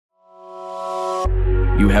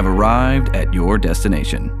You have arrived at your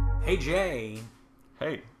destination. Hey, Jay.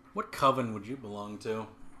 Hey. What coven would you belong to?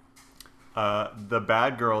 The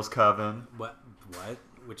Bad Girls Coven. What?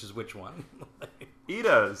 Which is which one?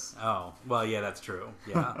 Ida's. Oh, well, yeah, that's true.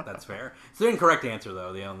 Yeah, that's fair. It's the incorrect answer,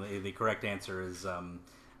 though. The correct answer is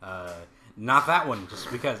not that one, just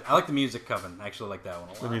because I like the Music Coven. I actually like that one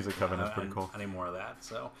a lot. The Music Coven is pretty cool. I need more of that.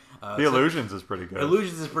 So The Illusions is pretty good.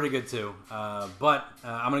 Illusions is pretty good too. But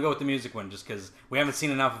I'm gonna go with the music one just because we haven't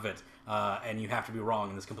seen enough of it, and you have to be wrong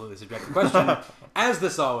in this completely subjective question, as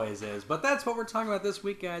this always is. But that's what we're talking about this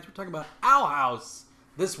week, guys. We're talking about Owl House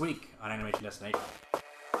this week on Animation Destination.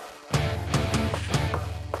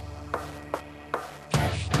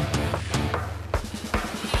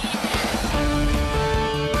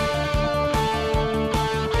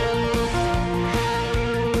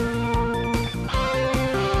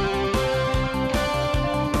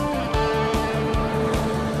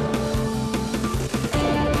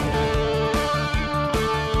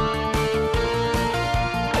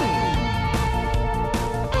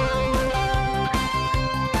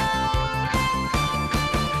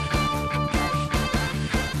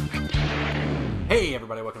 Hey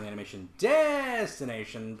everybody, welcome to the Animation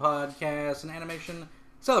Destination Podcast, an animation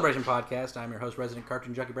celebration podcast. I'm your host, resident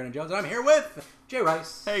cartoon junkie Brandon Jones, and I'm here with Jay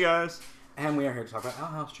Rice. Hey guys. And we are here to talk about Owl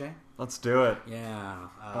House, Jay. Let's do it. Yeah.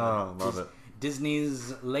 Love it.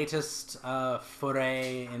 Disney's latest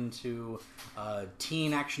foray into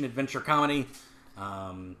teen action adventure comedy.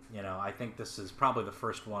 I think this is probably the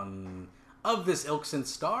first one of this ilk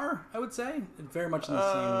since Star, I would say. Very much in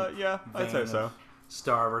the same Yeah, I'd say so.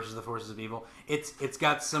 Star versus the Forces of Evil. It's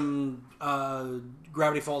got some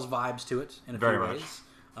Gravity Falls vibes to it in a few ways,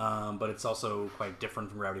 but it's also quite different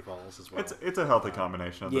from Gravity Falls as well. It's a healthy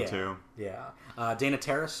combination of the two. Yeah. Dana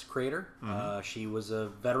Terrace, creator. She was a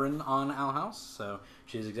veteran on Owl House, so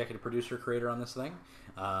she's executive producer, creator on this thing,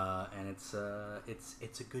 and it's a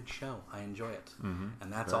good show. I enjoy it,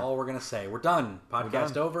 and that's all we're gonna say. We're done.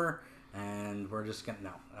 Podcast over, and we're just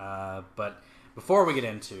gonna but. Before we get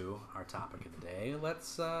into our topic of the day,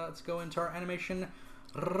 let's go into our animation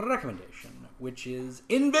recommendation, which is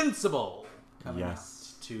Invincible, coming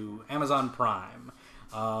to Amazon Prime.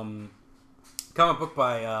 Comic book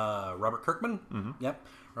by Robert Kirkman. Yep,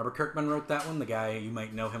 Robert Kirkman wrote that one. The guy, you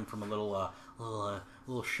might know him from a little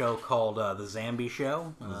show called The Zombie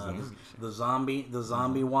Show. The Zombie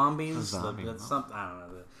Wombies.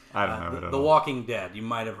 I don't know. The Walking Dead. You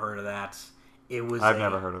might have heard of that. I've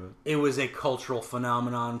never heard of it. It was a cultural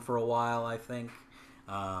phenomenon for a while, I think,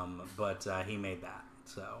 but he made that.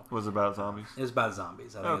 So Was it about zombies? It was about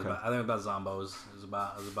zombies. I think it was about zombos. It was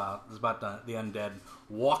about the undead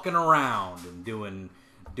walking around and doing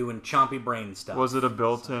chompy brain stuff. Was it a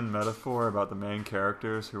built-in metaphor about the main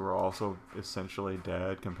characters who were also essentially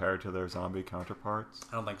dead compared to their zombie counterparts?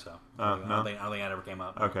 I don't think so. No? I don't think that ever came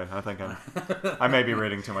up. Okay, I think I may be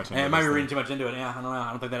reading too much into it. I might be reading too much into it. Yeah, I don't know. I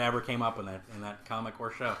don't think that ever came up in that comic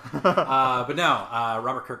or show. But no,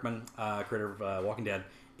 Robert Kirkman, creator of Walking Dead,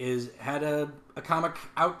 had a comic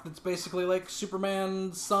out that's basically like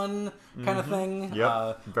Superman's son kind of thing.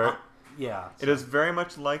 Yep. Yeah. It is very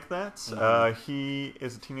much like that. He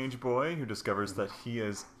is a teenage boy who discovers that he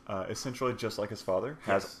is essentially just like his father,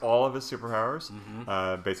 has all of his superpowers,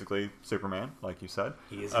 basically Superman, like you said.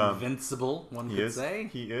 He is invincible, one could say.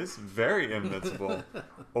 He is very invincible.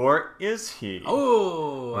 Or is he?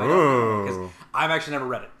 Oh! I don't know, 'cause I've actually never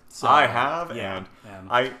read it. So, I have, and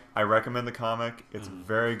I recommend the comic. It's a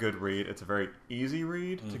very good read. It's a very easy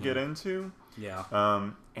read to get into. Yeah.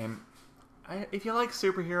 And if you like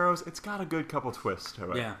superheroes, it's got a good couple twists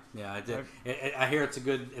to it. Yeah, I did. I hear it's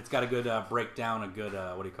got a good breakdown, a good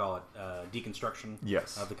deconstruction.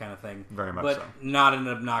 Yes. Of the kind of thing. Very much but so. not in an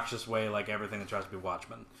obnoxious way like everything that tries to be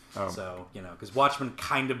Watchmen. Oh. So because Watchmen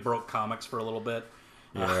kind of broke comics for a little bit.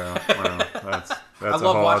 Yeah, well, that's a love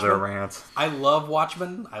whole Watchmen. other rant. I love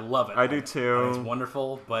Watchmen. I love it. I do too. I think it's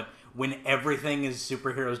wonderful, but when everything is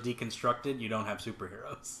superheroes deconstructed, you don't have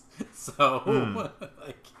superheroes. So,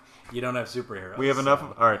 you don't have superheroes. We have enough.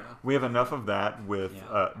 All right, we have enough of that with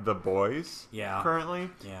The Boys. Yeah. Currently,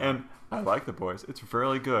 and I like The Boys. It's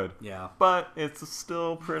really good. Yeah. But it's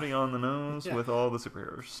still pretty on the nose with all the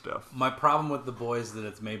superhero stuff. My problem with The Boys is that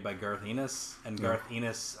it's made by Garth Ennis, and Garth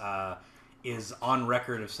Ennis is on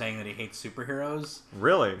record of saying that he hates superheroes.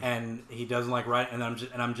 Really? And he doesn't like writing. And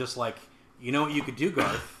I'm just like, you know what you could do,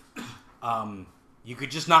 Garth? You could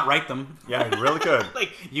just not write them. Yeah, you really could.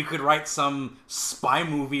 Like, you could write some spy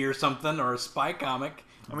movie or something, or a spy comic.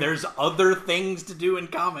 There's other things to do in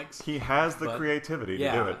comics. He has the creativity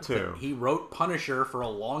to do it, too. He wrote Punisher for a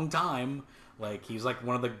long time. Like he's like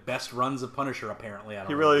one of the best runs of Punisher apparently.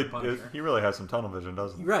 He really has some tunnel vision,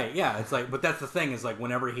 doesn't he? Right, yeah. It's like, but that's the thing is like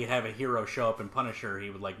whenever he'd have a hero show up in Punisher,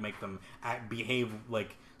 he would like make them behave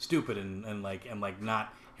like stupid and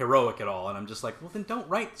not heroic at all. And I'm just like, well, then don't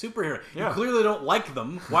write superhero. Yeah. You clearly don't like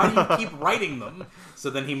them. Why do you keep writing them? So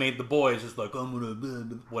then he made The Boys just like I'm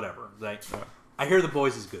gonna whatever. Like, I hear The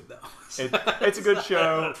Boys is good though. It's a good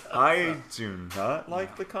show. I do not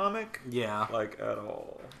like the comic. Yeah. Like at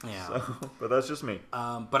all. Yeah. So, but that's just me.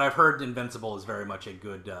 But I've heard Invincible is very much a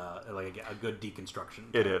good a good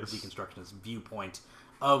deconstruction. It is. Deconstructionist viewpoint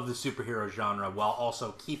of the superhero genre while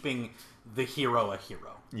also keeping the hero a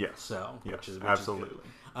hero. Yes. So which is absolutely.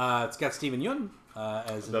 Good. It's got Steven Yeun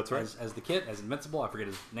as the kid, as Invincible. I forget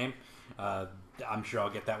his name. I'm sure I'll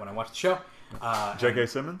get that when I watch the show. J.K.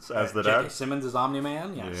 Simmons as the dad. J.K. Simmons as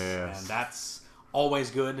Omni-Man, yes. And that's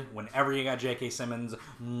always good. Whenever you got J.K. Simmons,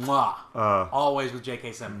 mwah. Always with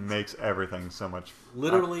J.K. Simmons. Makes everything so much...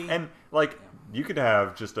 Literally. You could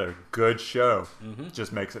have just a good show.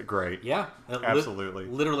 Just makes it great. Yeah. Absolutely.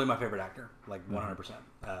 Literally my favorite actor. Like 100%.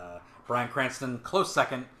 Bryan Cranston, close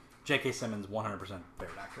second. J.K. Simmons, 100%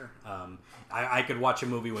 favorite actor. I could watch a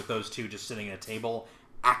movie with those two just sitting at a table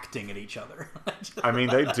acting at each other. I mean,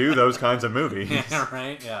 they do those kinds of movies. Yeah,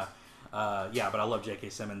 right? Yeah. But I love J.K.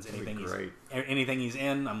 Simmons. Anything he's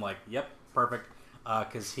in, I'm like, yep, perfect.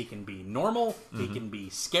 Because he can be normal, he can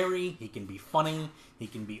be scary, he can be funny, he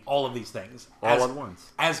can be all of these things. All at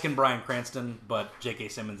once. As can Bryan Cranston, but J.K.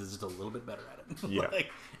 Simmons is just a little bit better at it. Yeah.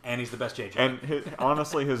 And he's the best JJ. And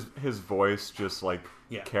honestly, his voice just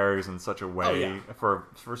carries in such a way for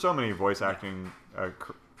so many voice acting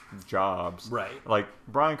jobs. Right. Like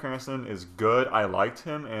Bryan Cranston is good. I liked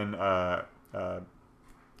him in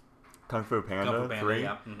Kung Fu Panda 3.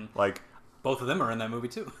 Yeah. Like both of them are in that movie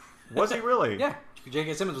too. Was he really? Yeah.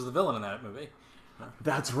 J.K. Simmons was the villain in that movie.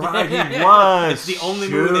 That's right, he was. It's the only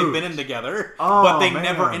movie they've been in together, but they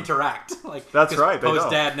never interact. That's right. Poe's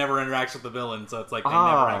dad never interacts with the villain, so it's like they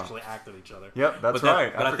never actually act with each other. Yep, that's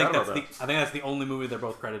right. But I think that's the only movie they're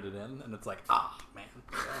both credited in, and it's like, man,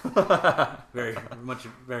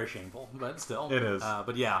 very shameful, but still, it is.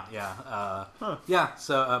 But yeah.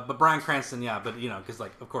 So, but Bryan Cranston, but because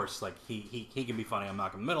of course, he can be funny on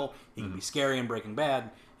Malcolm in the Middle. He can be scary in Breaking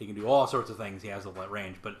Bad. He can do all sorts of things. He has all that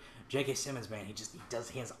range, but J.K. Simmons, man, he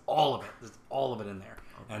has all of it. There's all of it in there.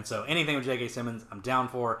 Okay. And so anything with J.K. Simmons, I'm down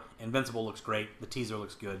for. Invincible looks great. The teaser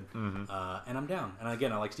looks good. And I'm down. And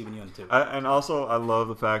again, I like Steven Yeun too. And also, I love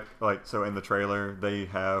the fact, so in the trailer, they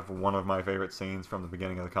have one of my favorite scenes from the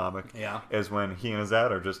beginning of the comic. Yeah. Is when he and his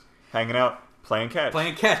dad are just hanging out, playing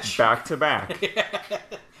catch. Back to back.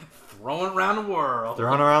 Throwing around the world.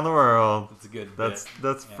 That's a good. That's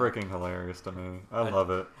freaking hilarious to me. I love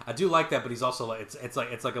it. I do like that, but he's also it's like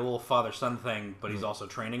a little father-son thing, but he's also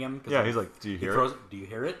training him. Yeah, he's like, do you hear it? Do you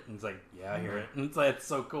hear it? And he's like, yeah, I hear it. And it's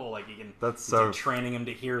so cool. Like he can. He's training him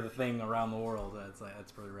to hear the thing around the world.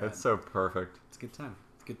 That's pretty rad. It's so perfect. It's a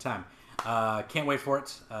good time. Can't wait for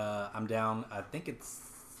it. I'm down. I think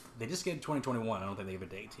they just get 2021. I don't think they have a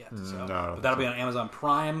date yet. So, but that'll be on Amazon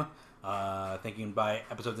Prime. I think you can buy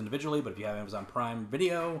episodes individually, but if you have Amazon Prime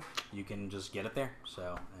Video, you can just get it there.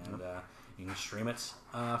 So, and you can stream it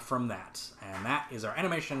from that. And that is our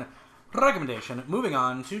animation recommendation. Moving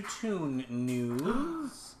on to Toon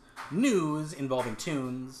News. News involving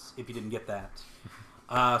tunes, if you didn't get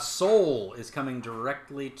that. Soul is coming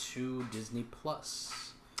directly to Disney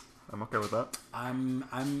Plus. I'm okay with that.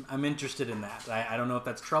 I'm interested in that. I don't know if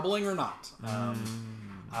that's troubling or not.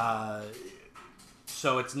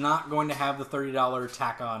 So it's not going to have the $30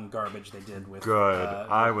 tack-on garbage they did with. Good.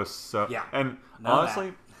 I was so. Yeah. And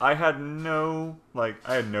honestly, I had no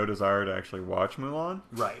desire to actually watch Mulan.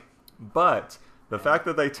 Right. But the fact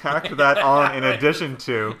that they tacked that on in addition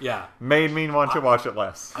to made me want to watch it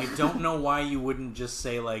less. I don't know why you wouldn't just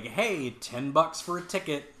say hey, $10 for a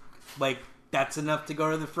ticket, that's enough to go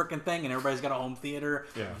to the frickin' thing, and everybody's got a home theater.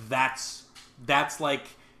 Yeah. That's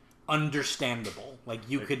understandable.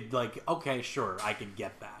 You could okay, sure, I could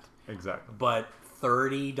get that. Exactly. But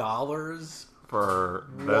 $30 for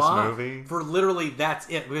this movie? For literally that's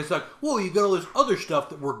it. Because you got all this other stuff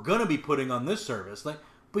that we're gonna be putting on this service.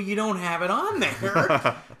 But you don't have it on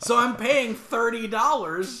there. So I'm paying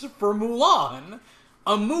 $30 for Mulan,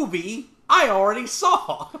 a movie I already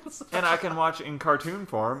saw. And I can watch in cartoon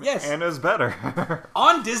form. Yes. And it's better.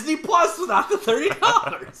 On Disney Plus without the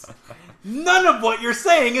 $30. None of what you're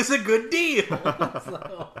saying is a good deal.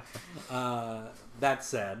 That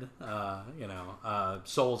said,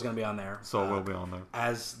 Soul's going to be on there. Soul will be on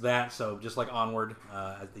there. So just like Onward,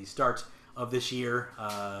 at the start of this year,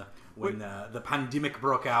 when the pandemic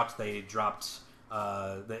broke out, they dropped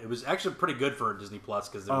It was actually pretty good for Disney Plus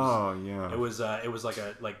because it was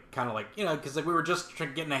like kind of like because we were just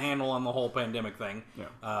getting a handle on the whole pandemic thing.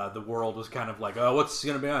 Yeah. The world was kind of like, oh, what's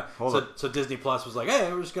going to be on? So Disney Plus was like,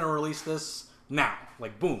 hey, we're just going to release this now,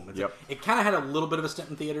 like boom. It kind of had a little bit of a stint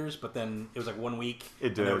in theaters, but then it was like 1 week. It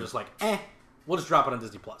did. And they were just like, we'll just drop it on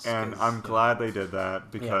Disney Plus. And I'm glad they did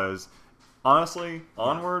that because honestly,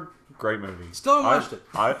 Onward. Great movie. Still haven't watched it.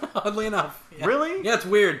 Oddly enough. Yeah. Really? Yeah, it's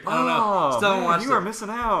weird. I don't know. Still haven't watched it. You are missing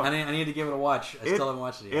out. I need to give it a watch. I still haven't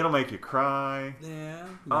watched it yet. It'll make you cry. Yeah.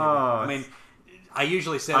 I mean, I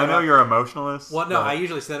usually say that I know you're an emotionalist. Well, no, I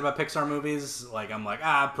usually say that about Pixar movies. Like, I'm like,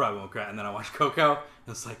 I probably won't cry. And then I watch Coco, and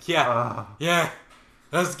it's like, yeah,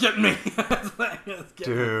 that's getting me.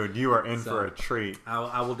 Dude, you are in for a treat.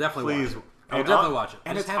 I will definitely watch it. I'll And definitely watch it.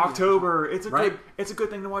 And it's October. It's a Right? it's a good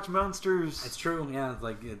thing to watch monsters. It's true, yeah.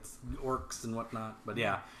 It's orcs and whatnot, but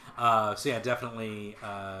yeah. So yeah, definitely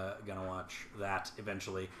gonna watch that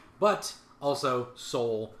eventually. But also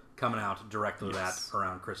Soul coming out directly to that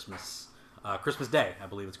around Christmas, Christmas Day. I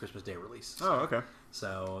believe it's Christmas Day release. Oh, okay.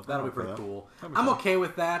 So that'll be pretty cool. I'm fun. Okay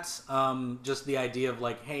with that. Just the idea of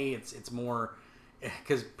like, hey, it's more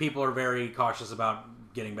because people are very cautious about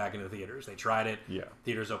getting back into theaters. They tried it. Yeah.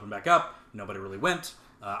 Theaters opened back up. Nobody really went.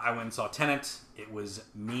 I went and saw Tenet. It was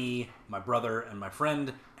me, my brother, and my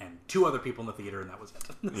friend, and 2 other people in the theater, and that was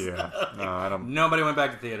it. Yeah. No, I don't. Nobody went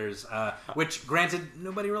back to theaters. Which, granted,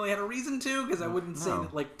 nobody really had a reason to, because I wouldn't say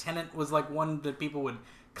that like Tenet was like one that people would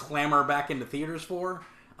clamor back into theaters for.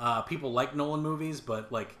 People like Nolan movies,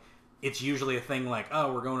 but like it's usually a thing like,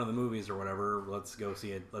 oh, we're going to the movies or whatever. Let's go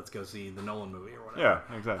see it. Let's go see the Nolan movie or whatever.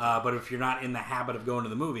 Yeah, exactly. But if you're not in the habit of going to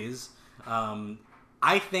the movies,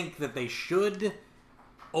 I think that they should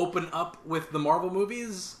open up with the Marvel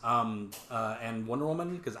movies and Wonder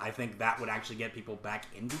Woman, because I think that would actually get people back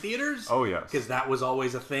into theaters. Oh, yes. Because that was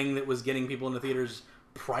always a thing that was getting people into theaters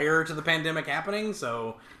prior to the pandemic happening.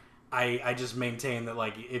 So I just maintain that,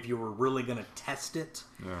 like, if you were really going to test it,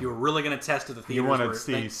 you were really going to test at the theaters. You want to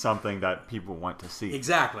see something that people want to see.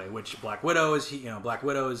 Exactly, which Black Widow is going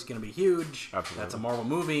to be huge. Absolutely. That's a Marvel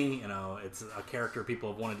movie. It's a character people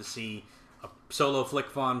have wanted to see a solo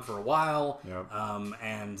flick on for a while. Yep.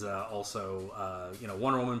 And also,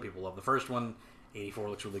 Wonder Woman. People love the first one. 84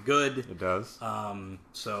 looks really good. It does.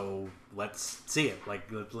 So let's see it. Like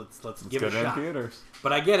let's give get it a shot. in theaters.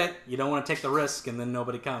 But I get it. You don't want to take the risk, and then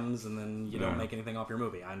nobody comes, and then you don't make anything off your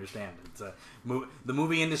movie. I understand. It's the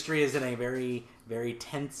movie industry is in a very, very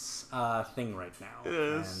tense thing right now. It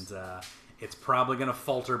is. And it's probably going to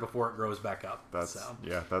falter before it grows back up. That's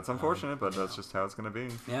unfortunate, but that's just how it's going to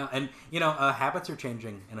be. Yeah, and habits are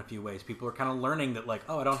changing in a few ways. People are kind of learning that, like,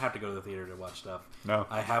 oh, I don't have to go to the theater to watch stuff. No,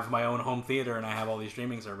 I have my own home theater, and I have all these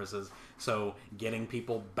streaming services. So getting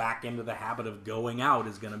people back into the habit of going out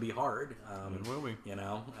is going to be hard. It will be.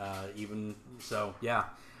 Even so, yeah,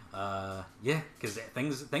 because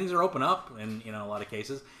things are open up in a lot of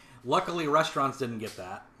cases. Luckily, restaurants didn't get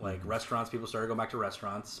that. Like restaurants, people started going back to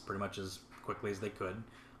restaurants pretty much as quickly as they could,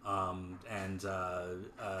 and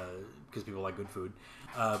because people like good food.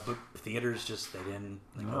 But theaters just they didn't.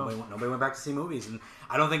 Like, nobody went back to see movies, and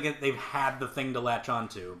I don't think they've had the thing to latch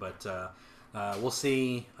onto. But we'll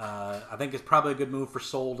see. I think it's probably a good move for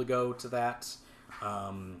Soul to go to that. It's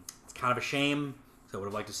kind of a shame. So I would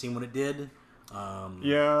have liked to see when it did.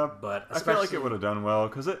 But I feel like it would have done well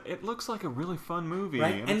because it looks like a really fun movie,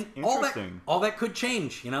 right? and it's interesting. All that could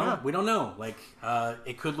change, we don't know. Like,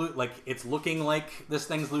 it could it's looking like this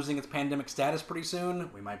thing's losing its pandemic status pretty soon.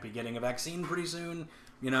 We might be getting a vaccine pretty soon,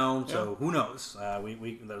 So who knows?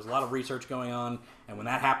 There's a lot of research going on, and when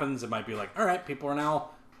that happens, it might be like, all right, people are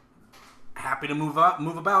now happy to move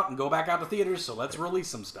about and go back out to theaters, so let's release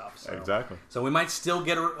some stuff. So, exactly. So we might still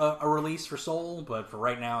get a release for Soul, but for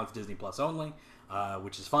right now it's Disney Plus only,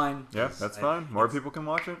 which is fine. Yeah, that's fine. More people can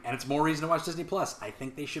watch it. And it's more reason to watch Disney Plus. I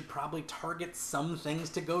think they should probably target some things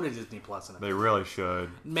to go to Disney Plus. They really should.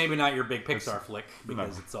 Maybe not your big Pixar flick,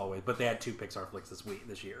 because it's always... But they had 2 Pixar flicks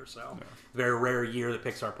this year, so... Very rare year that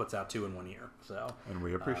Pixar puts out 2 in 1 year, so... And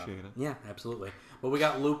we appreciate it. Yeah, absolutely. But we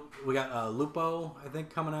got Lupo, I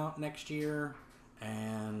think, coming out next year.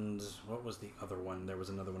 And what was the other one? There was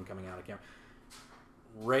another one coming out. I can't...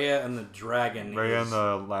 Raya and the Dragon. Raya and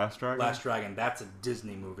the Last Dragon? Last Dragon. That's a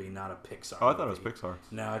Disney movie, not a Pixar Oh, I thought movie. it was Pixar.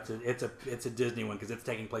 No, it's a Disney one because it's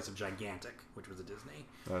taking place of Gigantic, which was a Disney.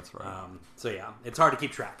 That's right. So yeah, it's hard to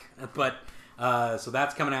keep track. But so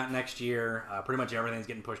that's coming out next year. Pretty much everything's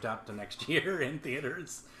getting pushed out to next year in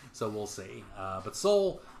theaters. So we'll see. But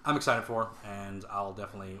Soul, I'm excited for, and I'll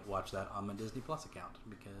definitely watch that on my Disney Plus account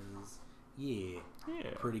because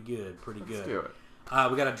pretty good. Let's do it.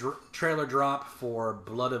 We got a trailer drop for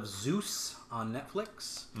Blood of Zeus on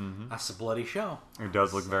Netflix. That's a bloody show. It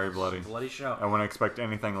does look very bloody. Bloody show. I wouldn't expect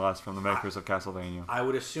anything less from the makers of Castlevania. I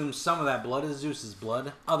would assume some of that blood is Zeus's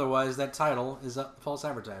blood. Otherwise, that title is false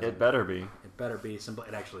advertising. It better be. It better be.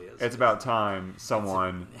 It actually is. It's about time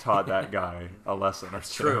someone taught that guy a lesson or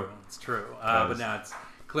two. True. It's true. But now it's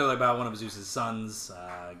clearly about one of Zeus's sons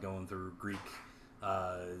going through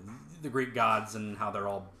the Greek gods and how they're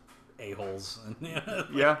all a-holes.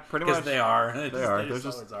 Yeah, pretty much. Because they are. They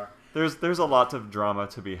are. There's a lot of drama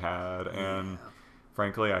to be had, and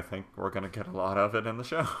frankly, I think we're going to get a lot of it in the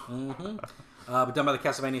show. But done by the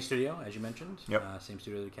Castlevania studio, as you mentioned. Yep. Same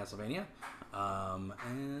studio as Castlevania.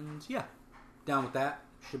 And yeah, down with that.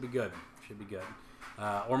 Should be good.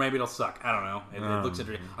 Or maybe it'll suck. I don't know. It looks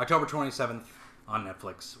interesting. October 27th on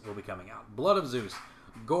Netflix will be coming out. Blood of Zeus.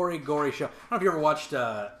 Gory show. I don't know if you ever watched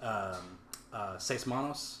Seis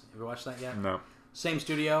Manos. Have you watched that yet? No. Same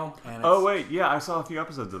studio. And wait, yeah, I saw a few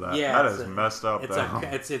episodes of that. Yeah, that is messed up.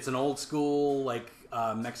 It's an old school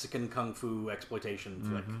Mexican kung fu exploitation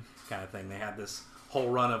flick kind of thing. They had this whole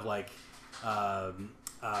run of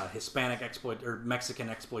Hispanic Mexican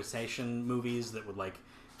exploitation movies that would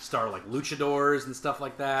star luchadors and stuff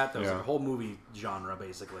like that. There was a whole movie genre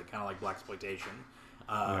basically, kind of like blaxploitation.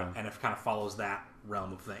 And it kind of follows that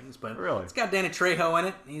realm of things. But it's got Danny Trejo in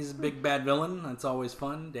it. He's a big bad villain. That's always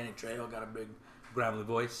fun. Danny Trejo got a big gravelly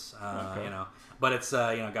voice, But it's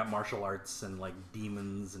got martial arts and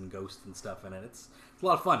demons and ghosts and stuff in it. It's a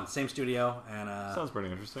lot of fun. Same studio and sounds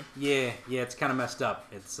pretty interesting. Yeah, it's kind of messed up.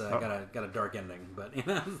 It's got a dark ending, but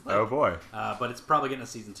oh boy. But it's probably getting a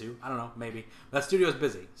season 2. I don't know, maybe. That studio's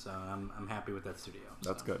busy, so I'm happy with that studio.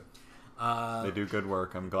 That's good. They do good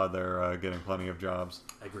work. I'm glad they're getting plenty of jobs.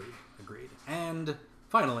 Agreed. And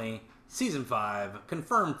finally, season 5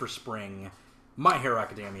 confirmed for spring. My Hero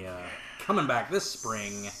Academia coming back this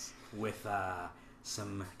spring with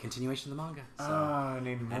some continuation of the manga. So, I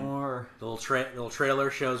need more. The little trailer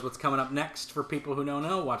shows what's coming up next for people who don't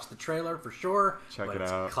know. Watch the trailer for sure. Check it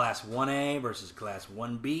out. Class 1A versus Class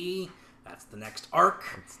 1B. That's the next arc.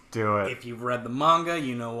 Let's do it. If you've read the manga,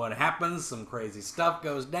 you know what happens. Some crazy stuff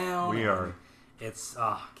goes down. It's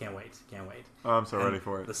can't wait. Oh, I'm so ready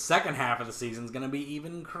for it. The second half of the season is going to be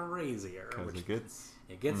even crazier. Because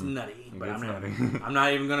it gets nutty. nutty. I'm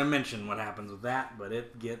not even going to mention what happens with that, but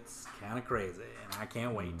it gets kind of crazy, and I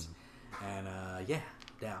can't wait. And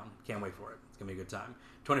down. Can't wait for it. It's going to be a good time.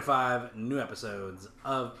 25 new episodes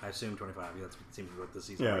of, I assume 25. That seems to be what the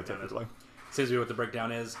season breakdown is. Seems to be what the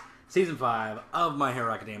breakdown is. Season 5 of My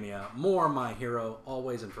Hero Academia. More My Hero,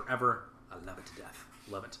 always and forever. I love it to death.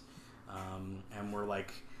 Love it. And we're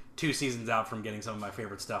 2 seasons out from getting some of my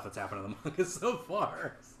favorite stuff that's happened in the manga so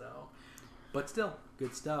far. But still,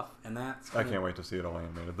 good stuff. And I can't wait to see it all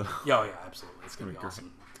animated though. Yeah, absolutely. It's going to be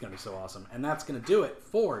awesome. It's going to be so awesome. And that's going to do it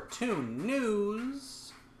for Toon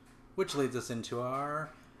News, which leads us into our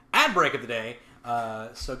ad break of the day.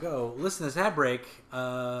 So go listen to this ad break,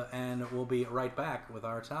 and we'll be right back with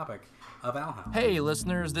our topic of Owl House. Hey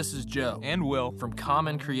listeners, this is Joe and Will from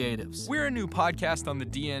Common Creatives. We're a new podcast on the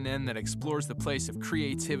DNN that explores the place of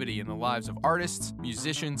creativity in the lives of artists,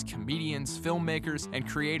 musicians, comedians, filmmakers, and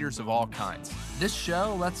creators of all kinds. This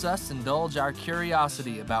show lets us indulge our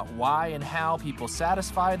curiosity about why and how people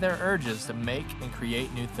satisfy their urges to make and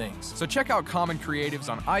create new things. So check out Common Creatives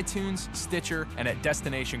on iTunes, Stitcher, and at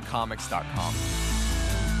DestinationComics.com.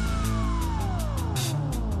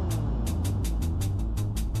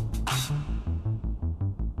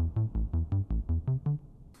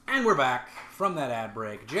 And we're back from that ad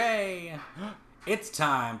break. Jay, it's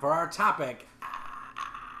time for our topic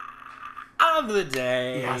of the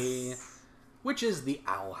day, which is the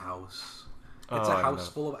Owl House. It's a house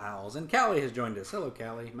full of owls. And Callie has joined us. Hello,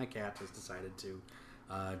 Callie. My cat has decided to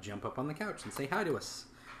jump up on the couch and say hi to us.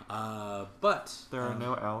 But there are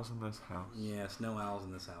no owls in this house. Yes, no owls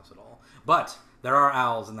in this house at all. But there are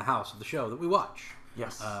owls in the house of the show that we watch.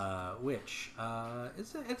 Yes. Which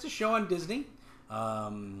it's a show on Disney.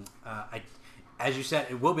 As you said,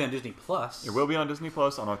 it will be on Disney Plus. It will be on Disney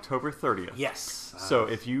Plus on October 30th. Yes. So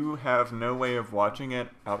if you have no way of watching it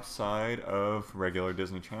outside of regular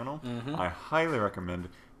Disney Channel, I highly recommend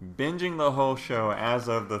binging the whole show as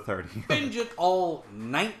of the 30th. Binge it all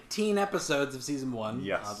 19 episodes of season 1.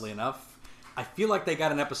 Yes. Oddly enough, I feel like they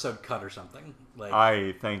got an episode cut or something.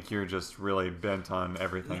 I think you're just really bent on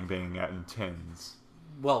everything being in tens.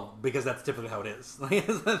 Well, because that's typically how it is.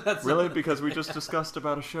 Really? Because we just discussed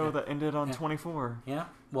about a show that ended on 24. Yeah?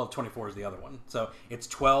 Well, 24 is the other one. So it's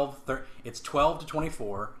 12 to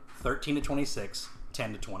 24, 13 to 26,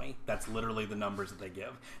 10 to 20. That's literally the numbers that they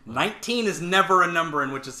give. 19 is never a number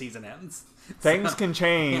in which a season ends. Things can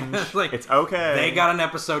change. Like, it's okay. They got an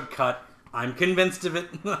episode cut. I'm convinced of it.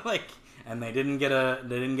 Like, and they didn't get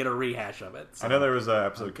a rehash of it. So. I know there was an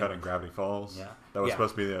episode cut in Gravity Falls. Yeah. That was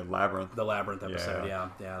supposed to be the Labyrinth. The Labyrinth episode, Yeah.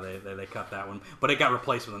 they cut that one. But it got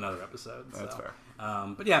replaced with another episode. That's fair.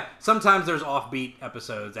 But yeah, sometimes there's offbeat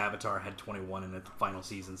episodes. Avatar had 21 in its final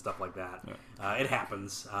season, stuff like that. Yeah. It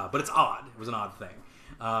happens. But it's odd. It was an odd thing.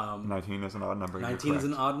 19 is an odd number. 19 is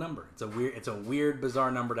an odd number. It's a weird,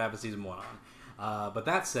 bizarre number to have a season 1 on. But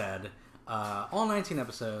that said, all 19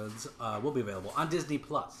 episodes will be available on Disney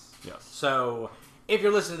Plus. Yes. So if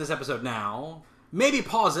you're listening to this episode now, maybe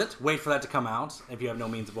pause it, wait for that to come out if you have no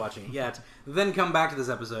means of watching it yet, then come back to this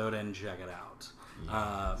episode and check it out.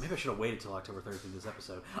 Maybe I should have waited till October 3rd to do this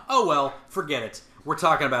episode. Oh well, forget it. We're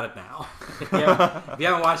talking about it now. If you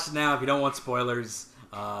haven't watched it now, if you don't want spoilers,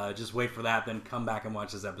 just wait for that, then come back and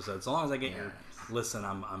watch this episode. So long as I get your listen,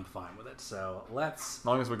 I'm fine with it. So let's... As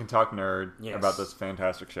long as we can talk nerd about this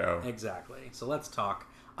fantastic show. Exactly. So let's talk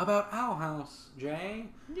about Owl House, Jay.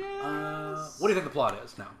 Yes. What do you think the plot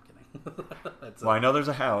is? No, I'm kidding. Well, I know there's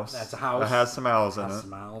a house. That's a house. That has some owls in it.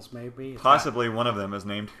 Some owls, maybe. Possibly one of them is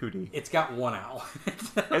named Hootie. It's got one owl.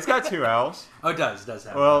 It's got 2 owls. Oh, it does. It does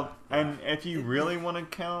have. Well, and if you really want to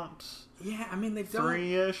count, yeah, I mean they don't.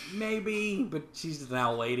 3-ish. Maybe, but she's an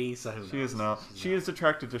owl lady, so who knows? She is now. She is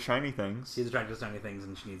attracted to shiny things. She's attracted to shiny things,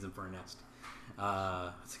 and she needs them for a nest.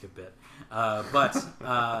 That's a good bit. But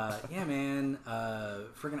yeah, man,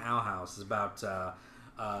 friggin' Owl House is about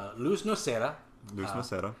Luz Nocera. Luz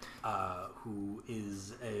Nocera. Who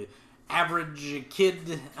is a average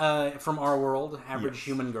kid from our world, average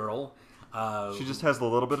human girl. She just has a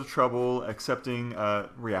little bit of trouble accepting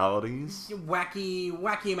realities.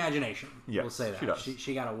 Wacky imagination. Yes, we'll say that. she does.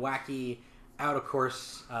 She got a wacky, out of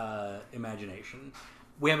course imagination.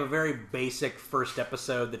 We have a very basic first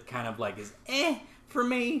episode that kind of like is for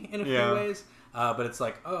me in a few ways. But it's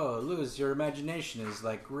like, oh, Luz, your imagination is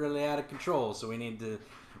like really out of control, so we need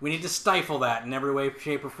to stifle that in every way,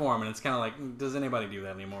 shape, or form. And it's kind of like, does anybody do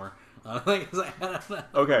that anymore? Okay,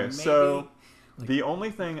 maybe. So the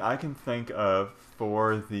only thing I can think of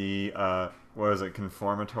for the what is it,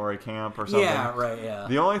 conformatory camp or something? Yeah, right. Yeah.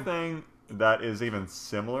 The only thing that is even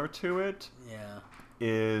similar to it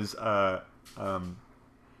is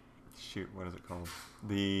shoot, what is it called?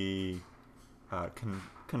 The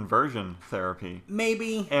conversion therapy.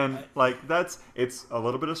 Maybe. And it's a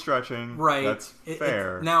little bit of stretching. Right. That's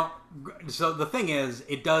fair. Now, so the thing is,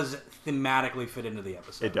 it does thematically fit into the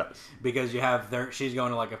episode. It does. Because you have she's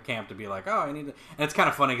going to like a camp to be like, oh, I need to, and it's kind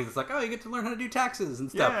of funny because it's like, oh, you get to learn how to do taxes and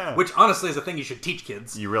stuff. Yeah. Which honestly is a thing you should teach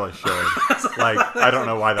kids. You really should. I don't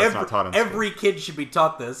know why that's not taught in school. Every kid should be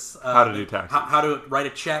taught this. How to do taxes. How to write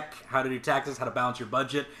a check, how to do taxes, how to balance your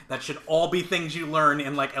budget. That should all be things you learn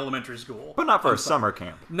in like elementary school. But not for a summer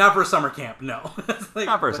camp. Not for a summer camp, no.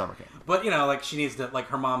 Not for a summer camp. But like she needs to, like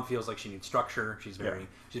her mom feels like she needs structure. She's very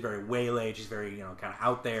waylaid. She's very kind of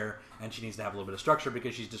out there, and she needs to have a little bit of structure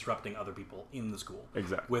because she's disrupting other people in the school.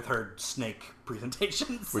 Exactly. With her snake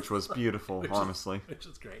presentations, which was beautiful, honestly. Which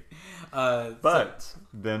is great. But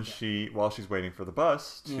then while she's waiting for the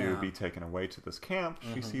bus to be taken away to this camp,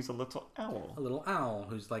 she sees a little owl. A little owl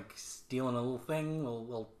who's like stealing a little thing,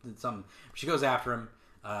 little something. She goes after him.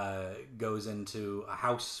 Goes into a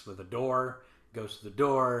house with a door, goes to the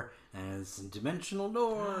door, and it's a dimensional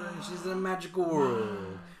door, and she's in a magical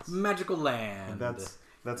world, magical land. And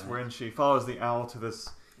that's when she follows the owl to this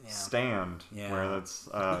stand, where that's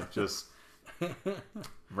just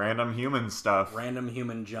random human stuff. Random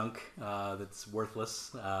human junk that's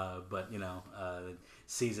worthless, but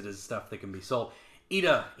sees it as stuff that can be sold.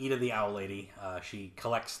 Ida the owl lady, she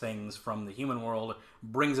collects things from the human world,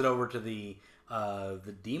 brings it over to the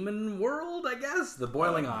demon world, I guess, the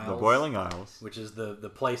Boiling Isles. The Boiling Isles, which is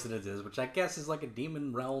the place that it is, which I guess is like a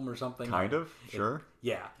demon realm or something. Kind of, sure.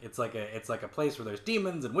 It's like a place where there's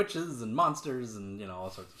demons and witches and monsters and all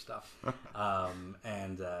sorts of stuff.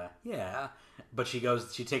 But she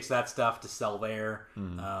takes that stuff to sell there,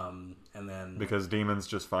 and then because demons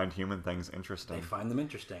just find human things interesting. They find them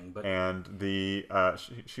interesting, but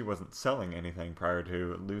she wasn't selling anything prior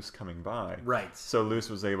to Luz coming by, right? So Luz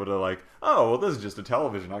was able to oh well, this is just a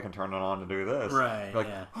television. I can turn it on to do this, right?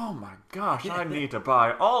 Oh my gosh, I need to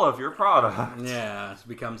buy all of your products. Yeah, it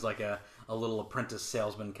becomes like a little apprentice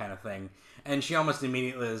salesman kind of thing, and she almost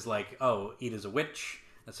immediately is like, oh, Ida's a witch,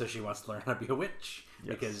 and so she wants to learn how to be a witch.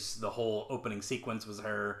 Yes. Because the whole opening sequence was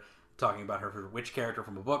her talking about her witch character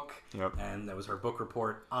from a book, Yep. and that was her book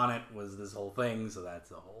report on it was this whole thing. So that's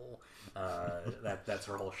the whole that's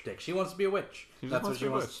her whole shtick. She wants to be a witch. She just That's wants what to she be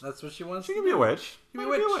a wants. witch. That's what she wants. She to can be a do. witch. She can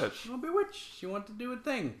Wanna be a be a witch. witch. She wants to be a witch. She wants to do a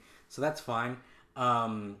thing. So that's fine.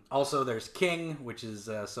 Also, there's King, which is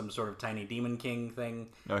some sort of tiny demon king thing.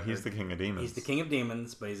 No, he's the king of demons. He's the king of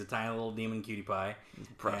demons, but he's a tiny little demon cutie pie.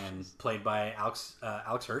 precious. And played by Alex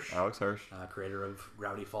Hirsch, Alex Hirsch. creator of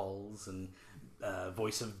Gravity Falls and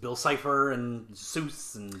voice of Bill Cipher and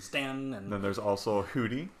Seuss and Stan. And Then there's also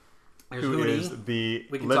Hootie, there's who Hootie. is the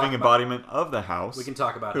We can living talk about- embodiment of the house. We can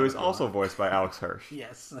talk about who him is if you also want. voiced by Alex Hirsch.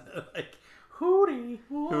 Yes, like Hootie,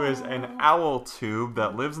 Who is an owl tube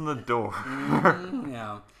that lives in the door.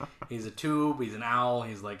 Yeah, he's a tube. He's an owl.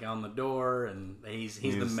 He's like on the door, and he's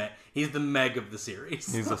the Meg of the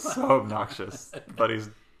series. He's so obnoxious, but he's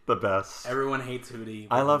the best. Everyone hates Hootie.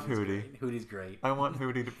 I but love Hootie's Hootie. great. Hootie's great. I want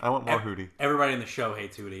Hootie. I want more Hootie. Everybody in the show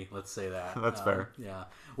hates Hootie. Let's say that. That's fair. Yeah,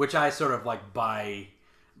 which I sort of like by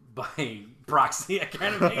proxy. I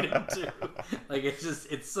kind of hate him too. Like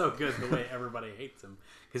it's so good the way everybody hates him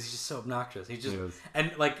because he's just so obnoxious. He's just He is.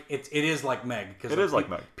 and like it is like Meg because It is like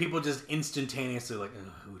Meg. People just instantaneously like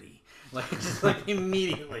Hootie. Like just like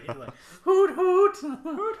immediately like hoot hoot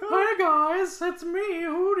hoot. Hi guys, it's me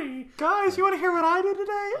Hootie. Guys, you want to hear what I did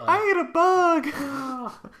today? I ate a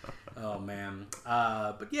bug. Oh man,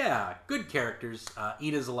 but yeah, good characters.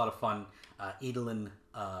 Ida's a lot of fun. Edalyn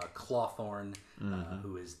Clawthorne,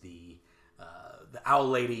 who is the owl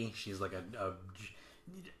lady. She's like a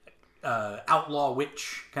outlaw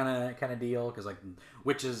witch kind of deal because like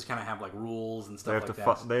witches kind of have like rules and They stuff have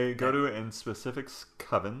like to. that. They go to it in specific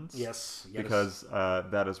covens. Yes, Because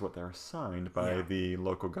that is what they're assigned by Yeah. the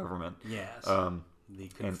local government. yes, the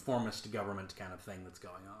conformist government kind of thing that's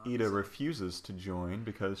going on. Ida refuses to join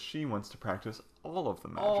because she wants to practice all of the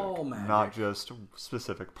magic, All magic. not just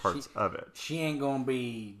specific parts of it. She ain't gonna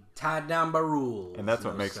be tied down by rules, And that's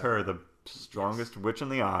what no makes sir. her the strongest witch in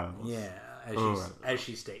the Isles. Yeah, Ooh. as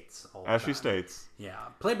she states. All the As she time. states. Yeah,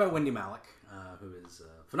 played by Wendy Malick, who is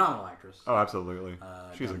a phenomenal actress. Oh, absolutely.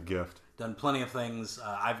 She's a done- gift. Done plenty of things.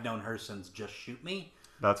 I've known her since Just Shoot Me.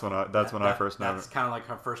 That's when I first know That's her. kind of like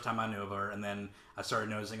her first time I knew of her, and then I started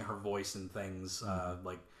noticing her voice and things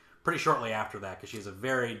like pretty shortly after that because she has a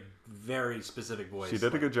very, very specific voice. She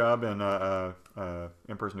did a good job in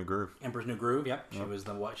Emperor's New Groove. Emperor's New Groove. Yep, she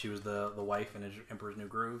was the wife in Emperor's New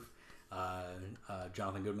Groove.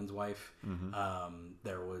 Jonathan Goodman's wife.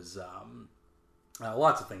 There was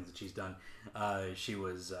lots of things that she's done. She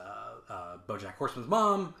was BoJack Horseman's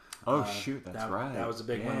mom. Oh, shoot, that's right. That was a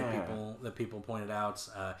big one Yeah. that people pointed out.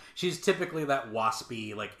 She's typically that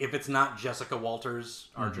waspy, like if it's not Jessica Walters,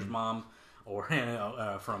 Archer's mom, or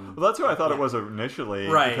from Well, that's who I thought it was initially,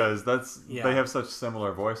 Right. because Yeah. they have such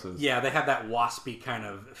similar voices. yeah, they have that waspy kind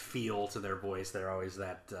of feel to their voice. They're always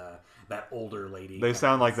that older lady. They kind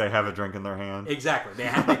sound of- like they have a drink in their hand. Exactly.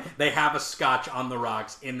 They have a scotch on the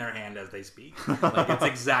rocks in their hand as they speak. Like it's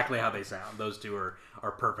exactly how they sound. Those two are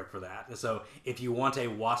perfect for that. So if you want a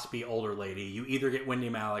waspy older lady, you either get Wendy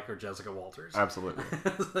Malick or Jessica Walters. Absolutely.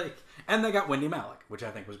 And they got Wendy Malick, which I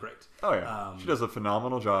think was great. Oh yeah, she does a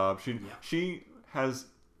phenomenal job. She Yeah. she has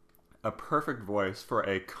a perfect voice for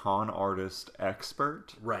a con artist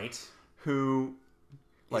expert Right. who,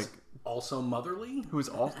 like, Is also motherly. who's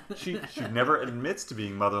all she never admits to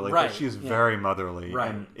being motherly, Right, but she is yeah. very motherly, Right.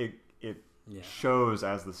 and it Yeah. shows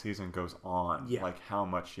as the season goes on, Yeah. like how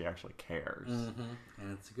much she actually cares.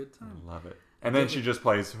 And it's a good time. Love it. And then she just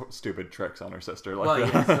plays stupid tricks on her sister, like Well,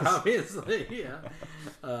 this. yes, obviously,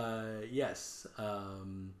 yeah. Yes.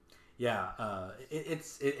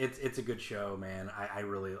 It's a good show, man. I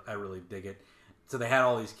really dig it. So they had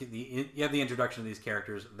all these. You have the introduction of these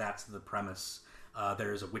characters. That's the premise.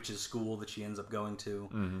 There's a witch's school that she ends up going to,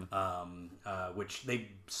 which they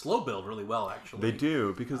slow build really well, actually. They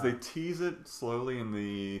do, because they tease it slowly in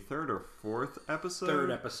the third or fourth episode.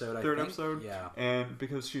 Third episode, I Third think. episode. Yeah. And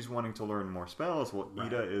because she's wanting to learn more spells, well,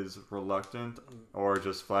 Ida is reluctant or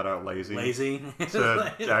just flat out lazy. Lazy.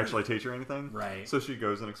 To actually teach her anything. Right. So she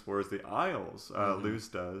goes and explores the Isles, Luz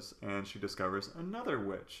does, and she discovers another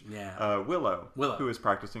witch. Yeah. Willow. Willow. Who is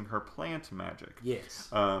practicing her plant magic. Yes.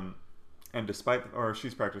 And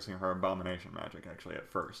she's practicing her abomination magic actually at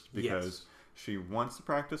first, because she wants to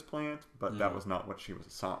practice plant, but that was not what she was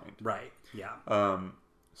assigned. Right. Yeah.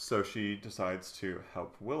 So she decides to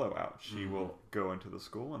help Willow out. She will go into the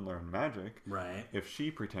school and learn magic. Right. If she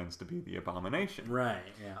pretends to be the abomination. Right.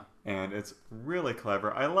 Yeah. And it's really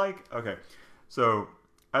clever. I like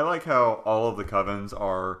how all of the covens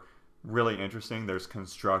are really interesting. There's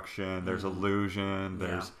construction, there's illusion,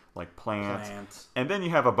 there's like plants. Plant. And then you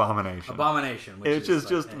have Abomination. Abomination, which It's is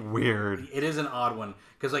just like, weird. It is an odd one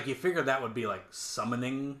because like you figure that would be like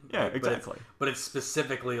summoning. Yeah, like, exactly. But it's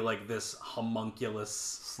specifically like this homunculus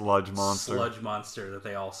Sludge monster that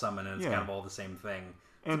they all summon, and it's Yeah. kind of all the same thing.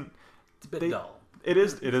 And It's a bit dull. it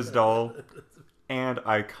is dull. And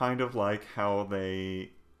I kind of like how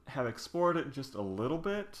they have explored it just a little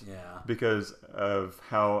bit. Yeah. Because of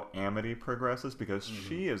how Amity progresses, because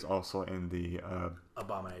she is also in the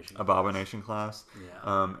Abomination class.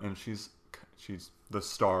 Yeah. And she's the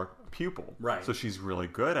star pupil. Right. So she's really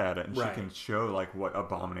good at it, and Right. she can show like what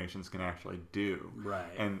abominations can actually do. Right.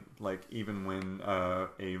 And like even when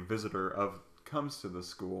a visitor comes to the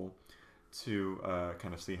school to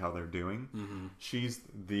kind of see how they're doing, she's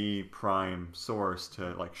the prime source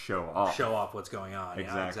to like show off what's going on.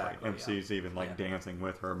 exactly, Yeah, exactly. and yeah. she's even like dancing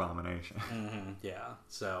with her abomination. Yeah.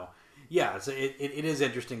 So yeah, so it is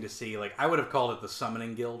interesting to see. Like I would have called it the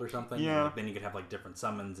Summoning Guild or something. Yeah. Like, then you could have like different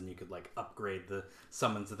summons, and you could like upgrade the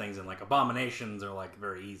summons to things. And like abominations are like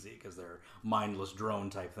very easy because they're mindless drone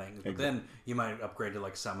type things. But then you might upgrade to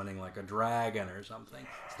like summoning like a dragon or something.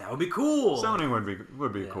 So that would be cool. Summoning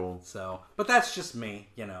would be Yeah, cool. So, but that's just me.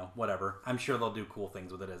 Whatever. I'm sure they'll do cool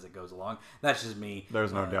things with it as it goes along. That's just me.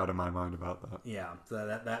 There's no doubt in my mind about that. Yeah,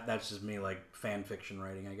 so that's just me, like fan fiction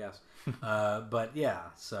writing, I guess. But yeah,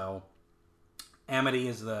 so Amity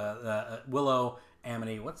is the Willow.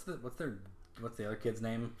 Amity. What's the other kid's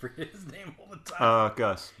name? Forget his name all the time.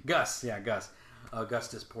 Gus. Gus. Yeah, Gus.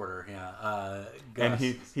 Augustus Porter. Yeah. Gus.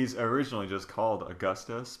 And he's originally just called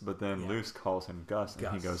Augustus, but then Luce calls him Gus, and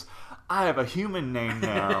he Gus. goes, "I have a human name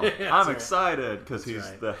now. I'm right. excited," because he's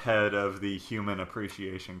right. the head of the Human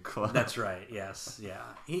Appreciation Club. That's right. Yes. Yeah.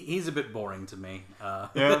 He's a bit boring to me.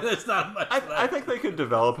 Yeah. There's not much. I think they could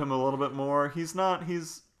develop him a little bit more.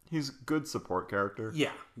 He's good support character.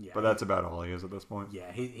 Yeah. But that's about all he is at this point.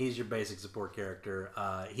 Yeah, he's your basic support character.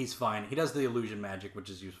 He's fine. He does the illusion magic, which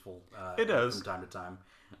is useful. It does. From time to time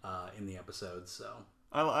in the episodes. So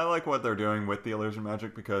I like what they're doing with the illusion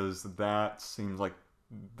magic because that seems like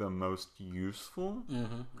the most useful.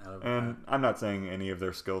 And I'm not saying any of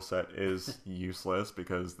their skill set is useless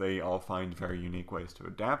because they all find very unique ways to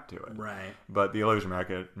adapt to it. Right. But the illusion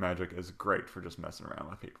magic is great for just messing around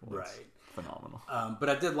with people. It's Right. phenomenal. But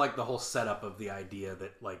I did like the whole setup of the idea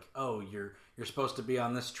that like, oh, you're supposed to be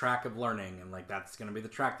on this track of learning, and like that's going to be the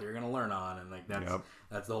track that you're going to learn on, and like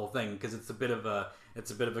that's the whole thing because it's a bit of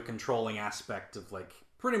a controlling aspect of like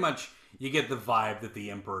pretty much you get the vibe that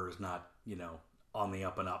the Emperor is not on the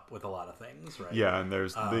up and up with a lot of things, right? Yeah, and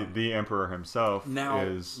there's the Emperor himself now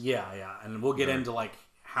is and we'll get into like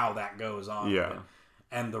how that goes on. Yeah.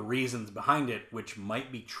 And the reasons behind it, which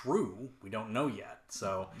might be true, we don't know yet.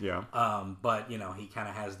 So Yeah. But he kind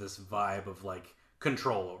of has this vibe of like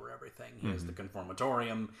control over everything. He has the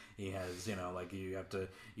conformatorium. He has like you have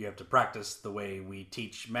to practice the way we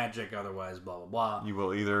teach magic, otherwise blah blah blah. You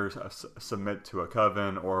will either submit to a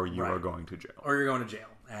coven or you Right. are going to jail. Or you're going to jail.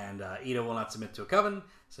 And Ida will not submit to a coven,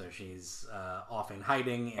 so she's off in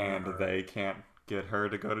hiding. And they can't get her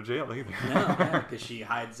to go to jail either. No, because she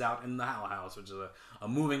hides out in the Howl House, which is a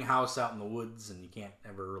moving house out in the woods, and you can't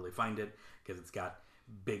ever really find it because it's got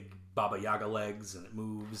big Baba Yaga legs and it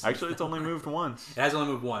moves. Actually, it's only moved once. It has only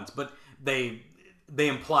moved once, but they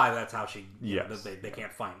imply that's how she. Yes. They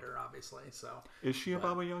can't find her, obviously. So Is she a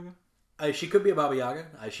Baba Yaga? she could be a Baba Yaga.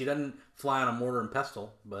 She doesn't fly on a mortar and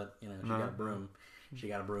pestle, but she got a broom. She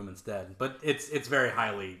got a broom instead. But it's very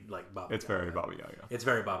highly like Baba. It's Yaga. very Baba Yaga. It's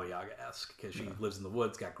very Baba Yaga-esque because she lives in the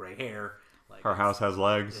woods, got gray hair. Like Her house has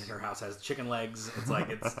legs. Her house has chicken legs. It's like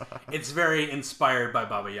it's very inspired by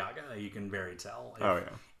Baba Yaga. You can very tell.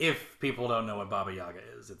 If people don't know what Baba Yaga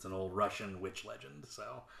is, it's an old Russian witch legend.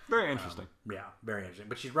 So Very interesting. yeah, very interesting.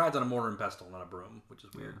 But she rides on a mortar and pestle, not a broom, which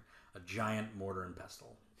is weird. A giant mortar and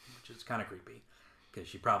pestle, which is kind of creepy because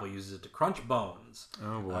she probably uses it to crunch bones.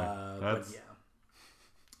 Oh boy,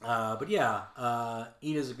 But yeah,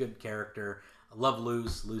 Ida's a good character. I love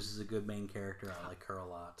Luce. Luce is a good main character. I like her a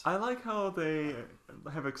lot. I like how they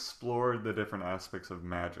have explored the different aspects of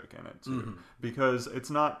magic in it too, because it's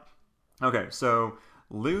not okay. So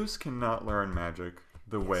Luce cannot learn magic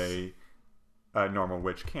the way a normal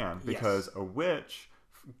witch can, because a witch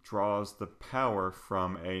draws the power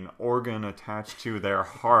from an organ attached to their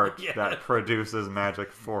heart that produces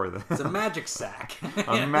magic for them. It's a magic sack.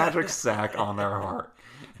 A magic sack on their heart.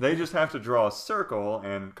 They just have to draw a circle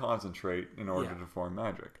and concentrate in order to form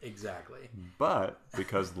magic. Exactly. But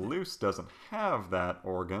because Luce doesn't have that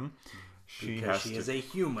organ, she is a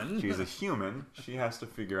human. She's a human. She has to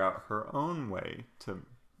figure out her own way to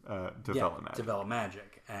develop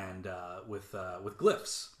magic, and with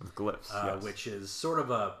glyphs, yes. which is sort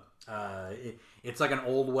of a it's like an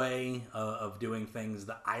old way of doing things.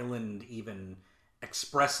 The island even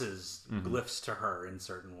expresses glyphs to her in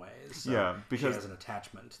certain ways. So because she has an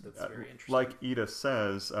attachment that's very interesting. Like Ida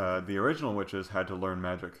says, the original witches had to learn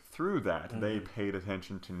magic through that. They paid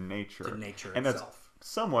attention to nature. To nature and itself. That's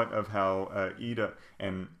somewhat of how Ida,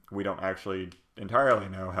 and we don't actually entirely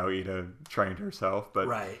know how Ida trained herself, but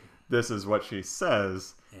this is what she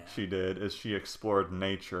says she did, is she explored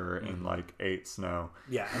nature and like ate snow.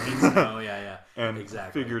 Yeah, ate snow, yeah. And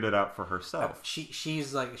exactly. figured it out for herself.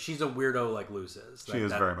 She's a weirdo like Luce is. She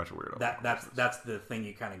is very much a weirdo. That's the thing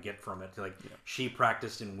you kind of get from it. Like she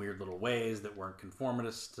practiced in weird little ways that weren't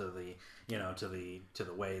conformist to the to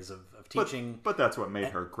the ways of teaching. But that's what made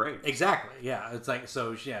her great. Exactly. Yeah. It's like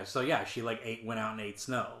so she like went out and ate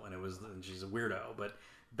snow, and she's a weirdo, but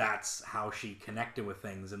that's how she connected with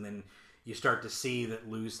things. And then you start to see that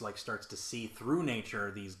Luce like starts to see through nature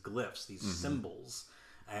these glyphs, these symbols,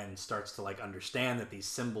 and starts to like understand that these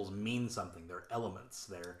symbols mean something. They're elements,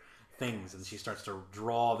 they're things, and she starts to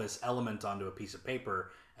draw this element onto a piece of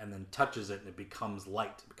paper and then touches it, and it becomes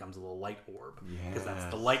light. It becomes a little light orb, because that's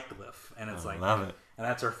the light glyph, and it's love it. And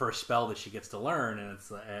that's her first spell that she gets to learn, and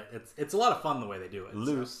it's a lot of fun the way they do it.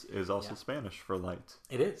 Luce is also Spanish for light.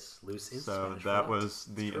 It is. Luce is Spanish for light. So that was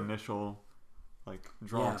the initial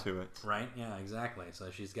draw to it. Right? Yeah, exactly. So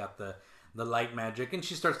she's got the light magic, and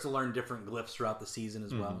she starts to learn different glyphs throughout the season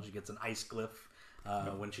as well. She gets an ice glyph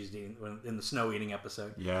when she's in the snow eating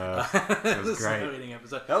episode. Yeah, it was great. Snow eating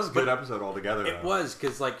episode. That was a good episode altogether. It was,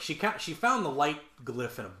 because like she found the light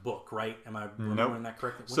glyph in a book, right? Am I remembering that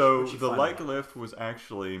correctly? So the light glyph was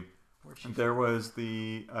actually there was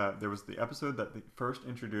the episode that first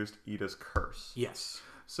introduced Ida's curse. Yes.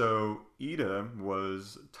 So Ida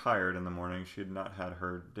was tired in the morning. She had not had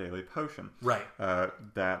her daily potion. Right.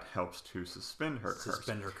 That helps to suspend her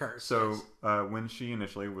curse. So when she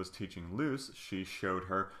initially was teaching Luce, she showed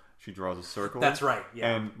her, she draws a circle. That's right,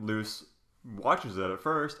 yeah. And Luce watches it at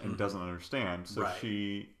first and doesn't understand. So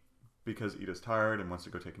she, because Ida's tired and wants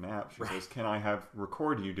to go take a nap, she says, "Can I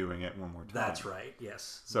record you doing it one more time?" That's right,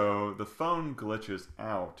 yes. So the phone glitches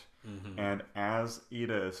out. And as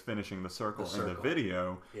Ida is finishing the circle in the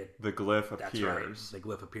video, the glyph appears. Right. The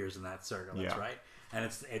glyph appears in that circle. That's right. And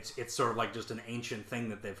it's sort of like just an ancient thing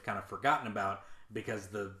that they've kind of forgotten about, because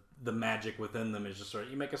the magic within them is just sort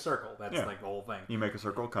of, you make a circle. That's like the whole thing. You make a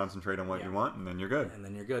circle, concentrate on what you want, and then you're good. And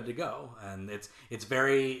then you're good to go. And it's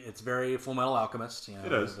very Full Metal Alchemist. You know,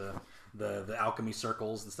 it is. The alchemy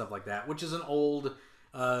circles and stuff like that, which is an old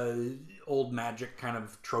magic kind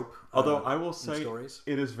of trope. Although I will say stories.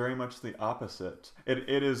 It is very much the opposite. It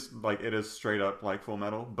is straight up like Full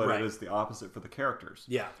Metal, but it is the opposite for the characters.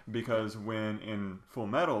 Yeah. Because when in Full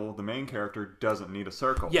Metal, the main character doesn't need a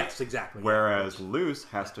circle. Yes, exactly. Whereas Luce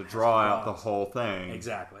has to draw out the whole thing.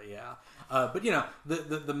 Exactly, yeah. But you know,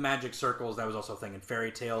 the magic circles, that was also a thing in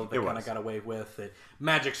Fairy Tail they kind of got away with.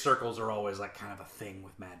 Magic circles are always like kind of a thing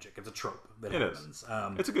with magic. It's a trope that happens.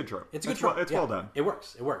 It's a good trope. It's a good trope. It's well done. It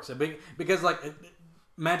works. Because like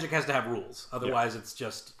magic has to have rules. Otherwise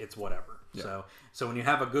it's whatever. Yeah. So when you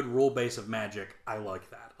have a good rule base of magic, I like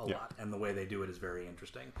that a lot. And the way they do it is very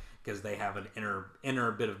interesting, because they have an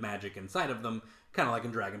inner bit of magic inside of them, kind of like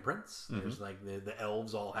in Dragon Prince. There's like the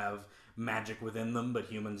elves all have magic within them, but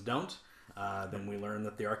humans don't. Then we learn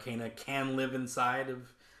that the Arcana can live inside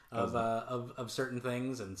of certain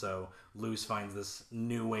things, and so Luce finds this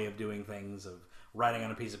new way of doing things, of writing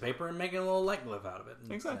on a piece of paper and making a little light glyph out of it.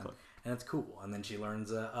 Exactly. And it's cool. And then she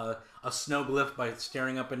learns a snow glyph by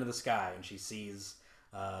staring up into the sky, and she sees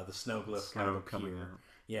the snow glyph kind of appear.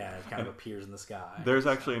 Yeah, it kind of appears in the sky. There's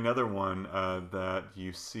actually another one that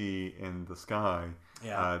you see in the sky.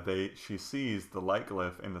 Yeah. She sees the light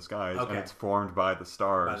glyph in the skies, and it's formed by the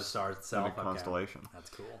stars. By the stars itself. In a constellation. That's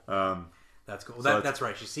cool. That's cool. That's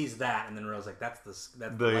right. She sees that, and then realizes like that's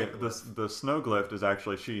the snow glyph is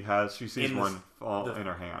actually she sees one fall in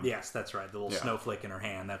her hand. Yes, that's right. The little snowflake in her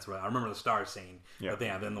hand. That's right. I remember the star scene. Yeah.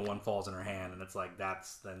 But then the one falls in her hand, and it's like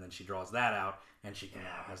and then she draws that out, and she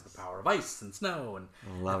now has the power of ice and snow, and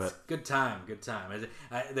love it. Good time. Did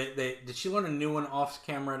she learn a new one off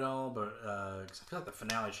camera at all? But because I feel like the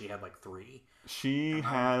finale she had like 3. She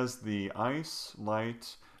has the ice,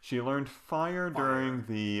 light. She learned fire during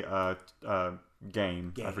the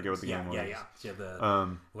game. I forget what the game was. Yeah. She had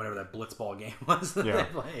the whatever that blitzball game was. That they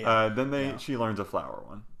play. Then she learns a flower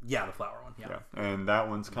one. Yeah, the flower one. Yeah. And that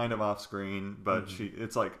one's kind of off screen, but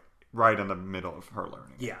it's like right in the middle of her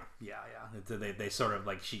learning. Yeah. They sort of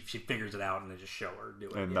like she figures it out and they just show her do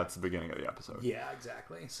it. And that's the beginning of the episode. Yeah,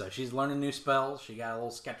 exactly. So she's learning new spells. She got a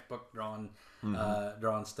little sketchbook drawing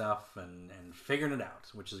stuff and figuring it out,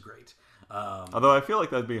 which is great. Although I feel like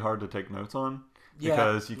that'd be hard to take notes on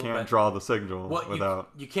because you can't draw the signal without.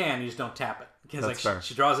 You can, you just don't tap it because That's fair.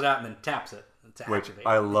 she draws it out and then taps it to Which activate.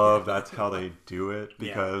 I love. That's how they do it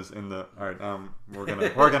because in the all right,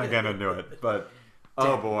 we're gonna get into it, but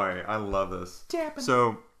oh boy, I love this. Tapping.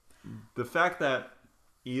 So the fact that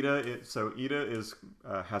Ida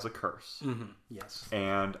has a curse. Mm-hmm. Yes.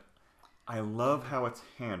 And I love how it's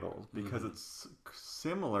handled because it's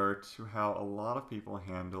similar to how a lot of people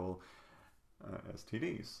handle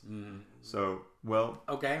STDs. So, well,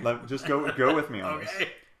 okay, just go with me on okay. this.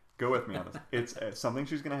 Go with me on this. It's something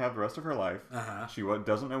she's going to have the rest of her life. She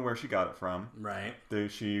doesn't know where she got it from. Right.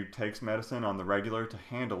 She takes medicine on the regular to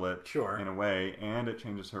handle it in a way, and it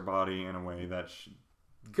changes her body in a way that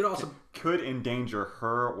could endanger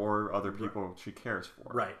her or other people she cares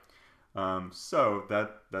for. Right. So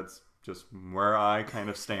that's just where I kind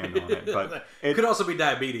of stand on it. But it could also be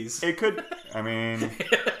diabetes. It could. I mean,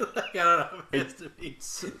 I don't know.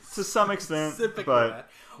 To some extent, but that.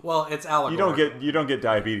 Well, it's allegorical. You don't get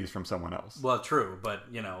diabetes from someone else. Well, true, but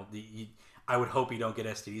I would hope you don't get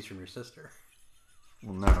STDs from your sister.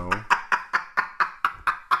 Well, no,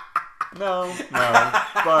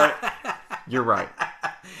 but you're right.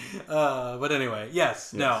 But anyway,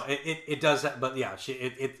 yes. No, it does. But yeah,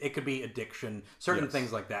 it could be addiction, certain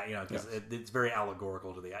things like that. Because it's very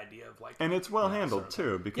allegorical to the idea of like. And it's well handled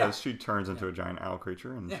too, because she turns into a giant owl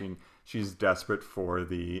creature, and she's desperate for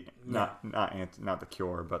the not the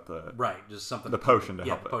cure, but the just something the potion to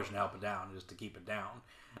help the potion to help it down, just to keep it down.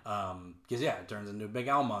 Because it turns into a big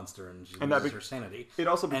owl monster and she loses her sanity. It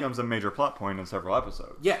also becomes a major plot point in several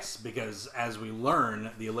episodes. Yes, because as we learn,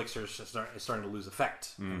 the elixir is starting to lose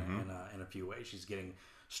effect in a few ways. She's getting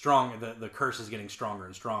strong. The curse is getting stronger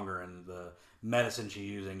and stronger, and the medicine she's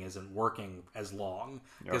using isn't working as long.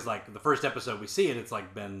 Because like the first episode we see it, it's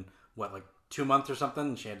like been like 2 months or something,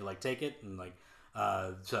 and she had to like take it and like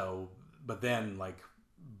but then like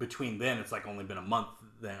between then it's like only been a month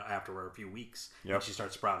then after a few weeks and she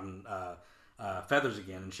starts sprouting feathers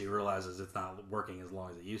again, and she realizes it's not working as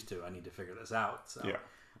long as it used to. I need to figure this out. So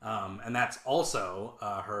and that's also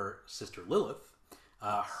her sister Lilith,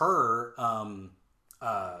 her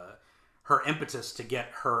impetus to get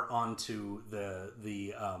her onto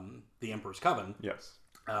the Emperor's Coven.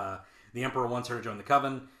 The Emperor wants her to join the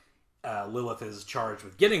Coven. Lilith is charged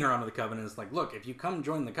with getting her onto the Coven, and it's like, look, if you come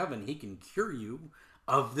join the Coven, he can cure you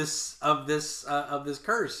of this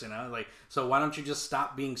curse, like, so why don't you just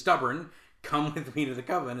stop being stubborn, come with me to the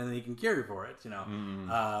Coven, and then he can cure you for it, and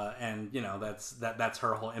that's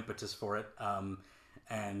her whole impetus for it,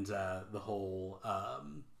 and the whole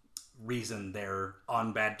reason they're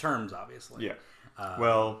on bad terms, obviously.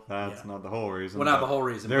 Well, that's not the whole reason. Well, not the whole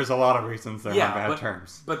reason. There's a lot of reasons they're on bad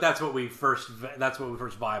terms. But that's what we first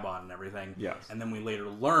vibe on and everything. Yes. And then we later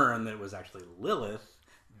learn that it was actually Lilith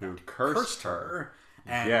who cursed her.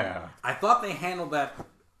 And I thought they handled that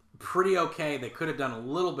pretty okay. They could have done a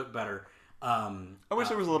little bit better. I wish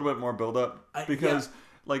there was a little bit more build up because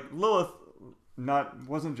like Lilith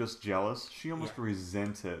wasn't just jealous. She almost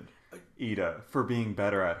resented Ida for being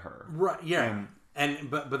better at her. Right. Yeah.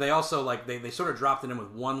 But they also like they sort of dropped it in with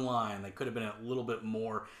one line. They could have been a little bit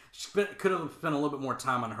more. Could have spent a little bit more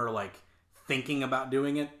time on her like thinking about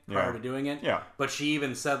doing it prior to doing it. Yeah. But she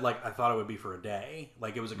even said like, I thought it would be for a day.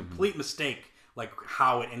 Like it was a complete mistake. Like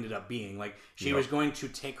how it ended up being. Like she was going to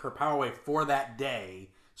take her power away for that day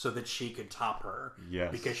so that she could top her. Yes.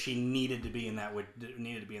 Because she needed to be in the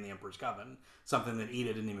Emperor's Coven. Something that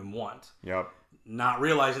Ida didn't even want. Yep. Not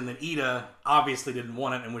realizing that Ida obviously didn't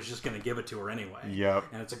want it and was just going to give it to her anyway. Yep.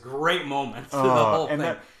 And it's a great moment. The whole and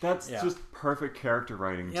thing. That's just perfect character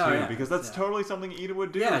writing too, because that's totally something Ida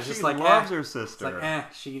would do. Yeah, she just like, loves her sister.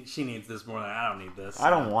 It's like, she needs this more than I don't need this. I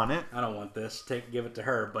don't want it. I don't want this. Give it to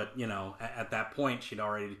her. But at that point, she'd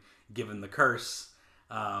already given the curse,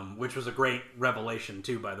 which was a great revelation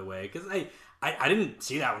too, by the way, because I didn't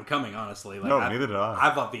see that one coming, honestly. Like, no, neither did I.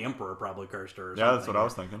 I thought the Emperor probably cursed her. Or something. That's what I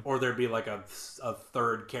was thinking. Or there'd be like a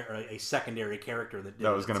secondary character that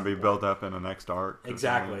was going to be built up in the next arc.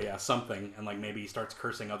 Exactly, something, and like maybe he starts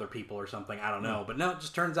cursing other people or something. I don't know, but no, it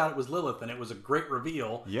just turns out it was Lilith, and it was a great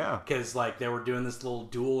reveal. Yeah, because like they were doing this little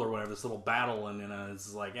duel or whatever, this little battle, and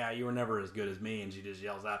it's like, you were never as good as me, and she just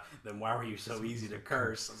yells out, "Then why were you so easy to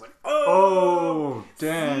curse?" I was like, "Oh,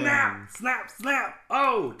 dang! Snap!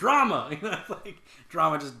 Oh, drama!" Like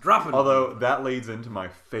drama just dropping. Although that leads into my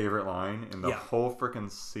favorite line in the whole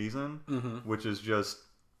freaking season, which is just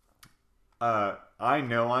I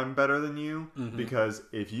know I'm better than you because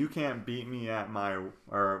if you can't beat me at my,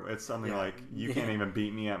 or it's something like you can't even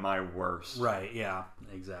beat me at my worst. Right. Yeah.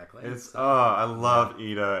 Exactly. It's I love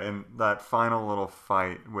Ida and that final little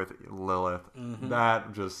fight with Lilith.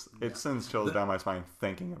 That just it sends chills down my spine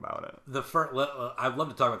thinking about it. I'd love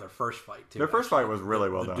to talk about their first fight too. Their first fight was really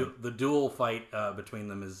well done. The duel fight between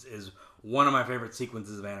them is one of my favorite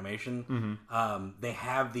sequences of animation. They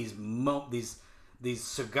have these Sugaku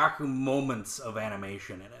moments of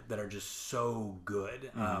animation in it that are just so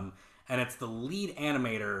good. And it's the lead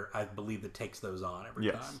animator, I believe, that takes those on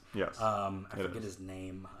every time. Yes. I forget his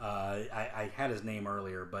name. I had his name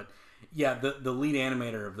earlier, but yeah, the lead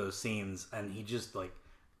animator of those scenes, and he just like,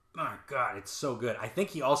 my God, it's so good. I think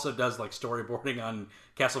he also does like storyboarding on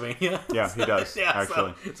Castlevania. Yeah, he does.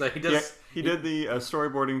 Actually, so he does. Yeah, he did the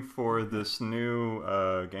storyboarding for this new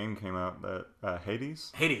game came out that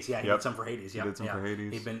Hades. Hades, yeah, he did some for Hades. Yeah, he did some for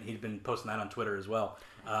Hades. He'd been posting that on Twitter as well.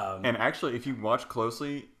 And actually, if you watch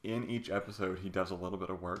closely, in each episode, he does a little bit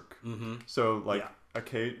of work. So, like,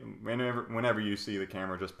 whenever you see the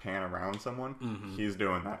camera just pan around someone, he's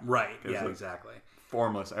doing that. Right. Yeah. Exactly.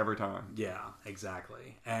 Formless every time. Yeah.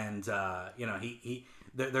 Exactly. And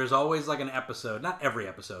there's always like an episode, not every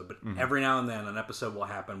episode, but every now and then an episode will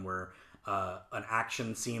happen where an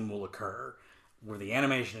action scene will occur where the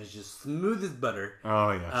animation is just smooth as butter.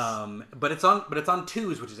 Oh yes. But it's on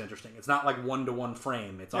twos, which is interesting. It's not like 1-to-1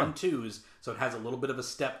 frame. It's on twos, so it has a little bit of a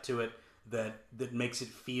step to it that makes it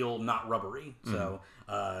feel not rubbery. So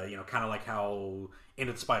kind of like how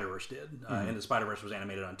Into the Spider-Verse did. Into the Spider-Verse was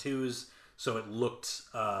animated on twos, so it looked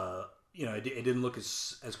it didn't look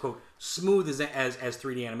as quote smooth as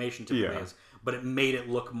 3D animation typically is, but it made it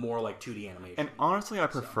look more like 2D animation. And honestly, I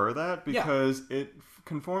prefer that because it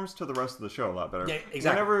conforms to the rest of the show a lot better. Yeah, exactly.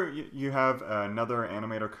 Whenever you have another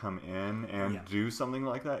animator come in and do something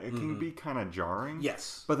like that, it can be kind of jarring.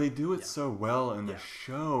 Yes. But they do it so well in the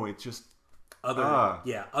show. It just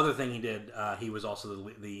Other thing he did, he was also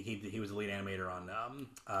he was the lead animator on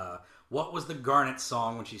what was the Garnet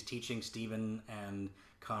song when she's teaching Steven and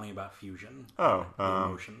Connie about fusion? Oh, the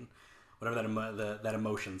emotion. Whatever that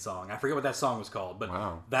emotion song. I forget what that song was called, but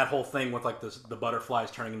that whole thing with like the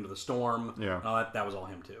butterflies turning into the storm. Yeah, and all that was all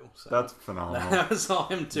him too. So that's phenomenal. That was all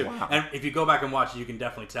him too. Wow. And if you go back and watch it, you can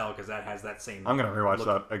definitely tell because that has that same. I'm gonna rewatch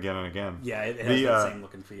that again and again. Yeah, it has that same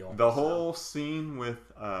look and feel. The whole scene with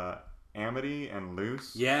Amity and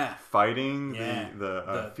Luce, fighting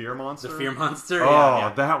the fear monster. The fear monster.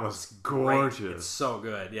 Oh, that was gorgeous. Great. It's so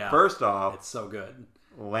good. Yeah. First off, it's so good.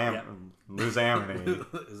 Lose Amity.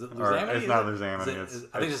 Is it Lose Amity? It's not Lose Amity.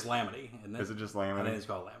 I think it's Lamity. Isn't it? Is it just Lamity? I think it's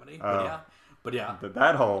called Lamity. But yeah.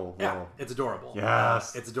 That whole. It's adorable.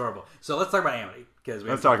 Yes. It's adorable. So let's talk about Amity because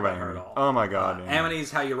let's talk about her at all. Oh my God.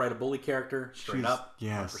 Amity's how you write a bully character, straight up.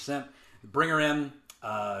 Yes. 100%. Bring her in.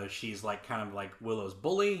 She's like kind of like Willow's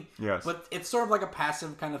bully. Yes. But it's sort of like a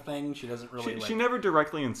passive kind of thing. She doesn't really. She never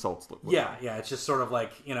directly insults Willow. Yeah. It's just sort of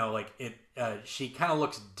like like it. She kind of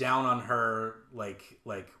looks down on her, like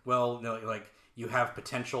you have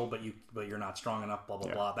potential, but you're not strong enough. Blah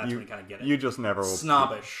blah blah. That's when you kind of get it. You just never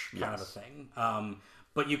snobbish kind of a thing.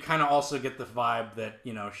 But you kind of also get the vibe that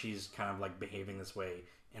she's kind of like behaving this way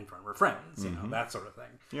in front of her friends. That sort of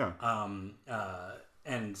thing. Yeah.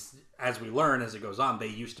 And as we learn as it goes on, they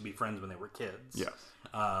used to be friends when they were kids. Yes.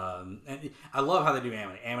 And I love how they do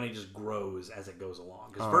Amity. Amity just grows as it goes along.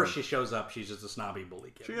 Because first she shows up, she's just a snobby bully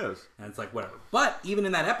kid. She is. And it's like, whatever. But even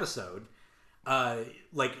in that episode,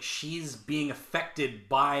 she's being affected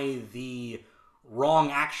by the wrong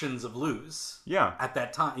actions of Luz. Yeah. At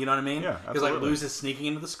that time. You know what I mean? Yeah, because Luz is sneaking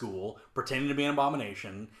into the school, pretending to be an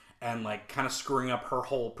abomination, and kind of screwing up her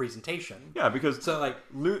whole presentation. Yeah, because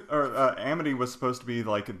Amity was supposed to be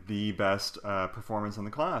the best performance in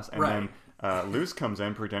the class, and then Luz comes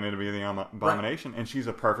in pretending to be the abomination, and she's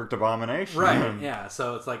a perfect abomination. Right. Yeah.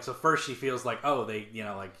 So it's so first she feels like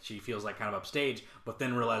she feels like kind of upstage, but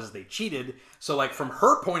then realizes they cheated. So from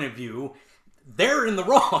her point of view, they're in the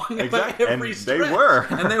wrong. Exactly. Every and they were.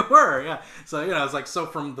 And they were, yeah. So, it's so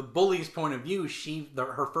from the bully's point of view,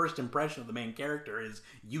 her first impression of the main character is,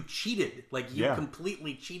 you cheated. You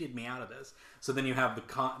completely cheated me out of this. So then you have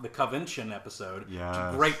the Convention episode.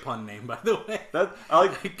 Yeah. Great pun name, by the way.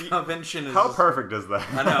 Convention is... How perfect is that?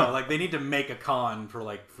 I know. They need to make a con for,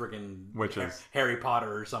 friggin' witches. Harry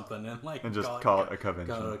Potter or something. And, just call it a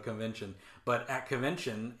convention. Call it a convention. But at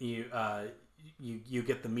Convention, you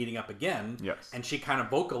get the meeting up again. Yes. And she kind of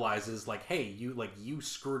vocalizes like, "Hey, you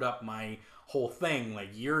screwed up my whole thing. Like,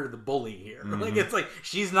 you're the bully here." Like, it's like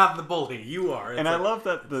she's not the bully, you are. It's and I like, love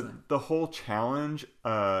that the whole challenge,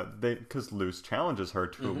 because Luce challenges her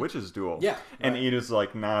to a witches duel. Yeah, and right. Edith's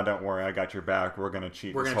like, "Nah, don't worry, I got your back. We're gonna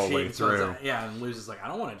cheat We're this gonna whole way cheat. So it's through." like, yeah, and Luz is like, "I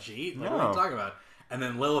don't want to cheat. Like, No. what are you talking about?" And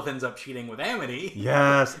then Lilith ends up cheating with Amity.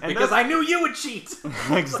 Yes, and Because I knew you would cheat.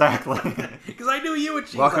 exactly. Because I knew you would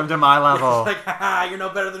cheat. Welcome Like, to my level. It's like, haha, you're no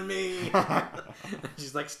better than me.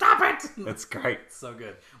 She's like, stop it. It's great, So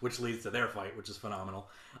good. Which leads to their fight, which is phenomenal.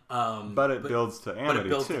 but it builds to Amity But it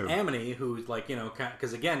builds too. to Amity, who's like,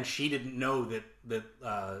 because again, she didn't know that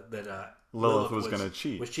Lilith was gonna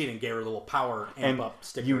cheat. Was cheating, gave her a little power amp And up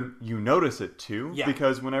sticker. you notice it too, Yeah.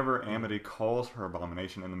 because whenever Amity calls her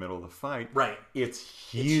abomination in the middle of the fight, Right. it's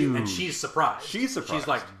huge. And she's surprised. She's surprised. She's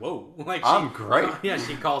like, "Whoa!" Like, I'm great. Yeah,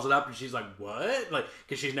 she calls it up, and she's like, "What?" Like,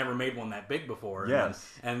 because she's never made one that big before. Yes.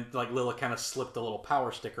 And like Lilith kind of slipped a little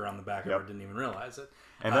power sticker on the back of Yep. her, didn't even realize it.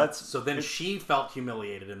 And that's- so then she felt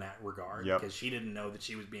humiliated in that regard Yep. because she didn't know that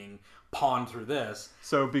she was being pawned through this.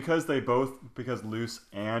 So because Luce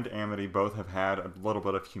and Amity both have had a little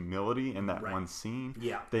bit of humility in that Right. one scene,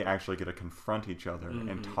 Yeah. they actually get to confront each other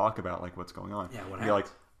and talk about like what's going on. Yeah, what And be like,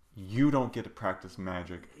 happened? you don't get to practice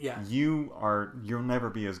magic. Yeah. You'll never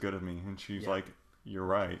be as good as me. And she's Yeah. like, you're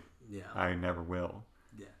right. Yeah. I never will.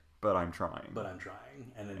 Yeah. But I'm trying. But I'm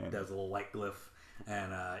trying, and it does a little light glyph,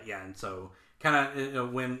 and and so kind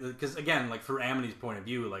of because again, like through Amity's point of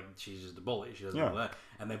view, like she's just a bully, she doesn't know that,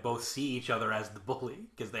 and they both see each other as the bully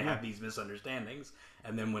because they have these misunderstandings,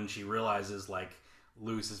 and then when she realizes like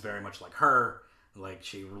Luce is very much like her, like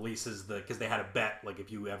she releases because they had a bet, like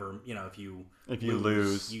if you ever if you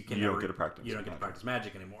lose, you don't get to practice you don't get to magic. practice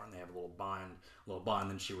magic anymore, and they have a little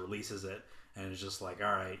bond, then she releases it. And it's just like,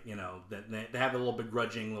 all right, they have a little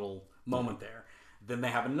begrudging little moment there. Then they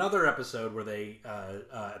have another episode where they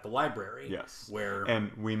at the library, Yes. where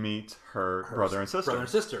And we meet her brother and sister. brother and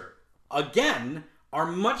sister again are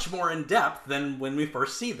much more in depth than when we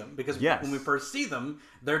first see them, because Yes. when we first see them,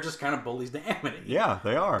 they're just kind of bullies to Amity. Yeah,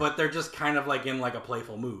 they are. But they're just kind of like in like a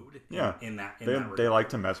playful mood. Yeah. In that they regard. like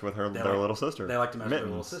to mess with their little sister. They like to mess with their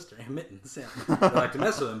little Mittens. sister. Mittens, yeah. They like to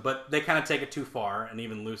mess with them, but they kind of take it too far, and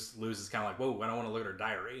even Luce is kind of like, whoa, I don't want to look at her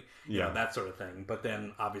diary. You know, Yeah. that sort of thing. But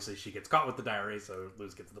then, obviously, she gets caught with the diary, so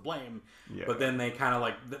Luce gets the blame. Yeah. But then they kind of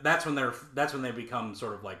like, that's when they become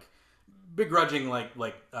sort of like begrudging, like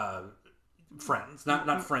friends.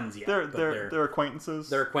 Not friends yet. but They're acquaintances.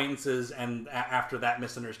 they're acquaintances, and after that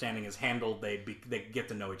misunderstanding is handled, they get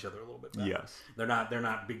to know each other a little bit better. Yes. They're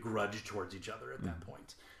not begrudged towards each other at that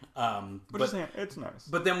point. It's nice.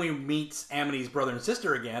 But then we meet Amity's brother and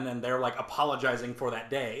sister again, and they're like apologizing for that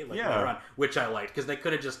day, like Yeah. later on, which I liked because they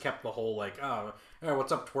could have just kept the whole like, oh,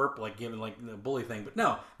 what's up, twerp, like giving like the bully thing. But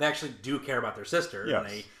no, they actually do care about their sister,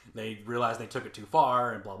 Yes. and they realize they took it too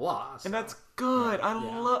far, and blah blah. So. And that's good.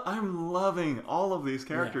 I'm loving all of these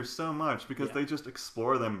characters so much because Yeah. they just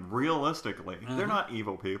explore them realistically. They're not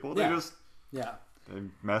evil people. They Yeah. just yeah. they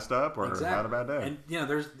messed up or had a bad day. And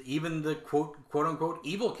there's even the quote unquote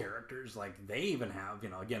evil characters. Like they even have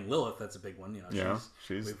again Lilith. That's a big one. Yeah,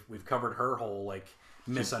 she's we've covered her whole like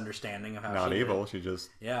misunderstanding of how not she evil. did. She just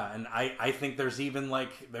Yeah, and I think there's even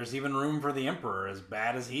room for the Emperor, as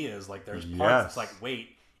bad as he is. Like there's parts Yes. it's like,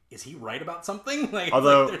 wait, is he right about something? Like,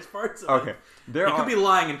 Although- like, there's parts of okay. it. There He are could be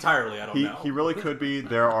lying entirely. I don't know. he really could be.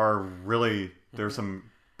 There's some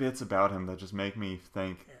bits about him that just make me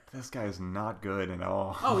think this guy is not good at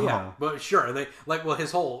all. Oh yeah, but sure,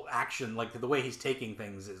 his whole action, like the way he's taking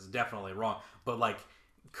things, is definitely wrong. But like,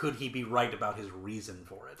 could he be right about his reason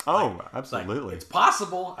for it? Oh, Like, absolutely. it's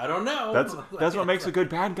possible. I don't know. That's what makes a good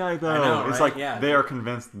bad guy, though. know, It's right? like Yeah. they are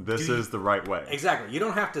convinced this Do you- is the right way. Exactly. You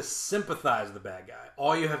don't have to sympathize with the bad guy.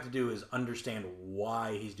 All you have to do is understand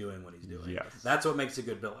why he's doing what he's doing. Yes. That's what makes a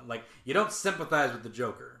good villain. Like, you don't sympathize with the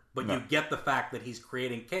Joker, but No. you get the fact that he's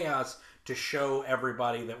creating chaos to show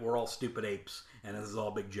everybody that we're all stupid apes and this is all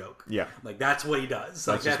a big joke. Yeah. Like, that's what he does.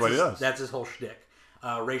 Like, That's just what he does. That's his whole shtick.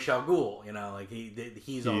 Ra's al Ghul, like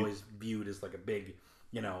he's always viewed as like a big,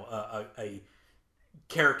 a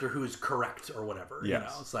character who's correct or whatever.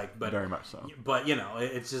 Yes. It's like, but Very much so. But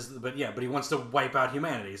it's just, but he wants to wipe out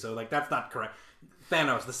humanity. So like that's not correct.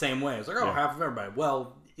 Thanos the same way. It's like, Yeah. half of everybody.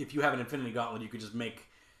 Well, if you have an Infinity Gauntlet, you could just make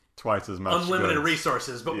Twice as much unlimited goods.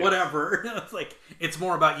 resources. But Yes. whatever. It's like it's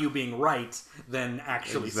more about you being right than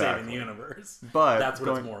actually saving the Exactly. universe. But that's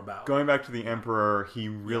what it's more about. Going back to the Emperor, he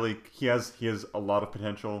has a lot of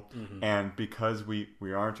potential, Mm-hmm. and because we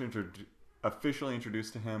aren't officially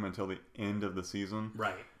introduced to him until the end of the season,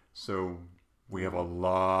 Right. so We have a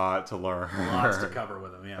lot to learn. Lots to cover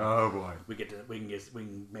with him. Yeah. Oh boy. We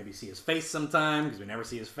can maybe see his face sometime because we never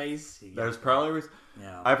see his face. There's probably.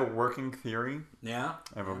 Yeah. I have a working theory. Yeah.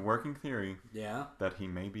 I have a working theory. Yeah. That he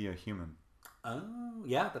may be a human. Oh,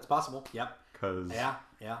 yeah, that's possible. Yep. Because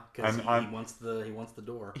because he wants the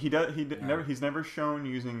door. He's never shown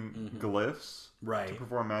using glyphs to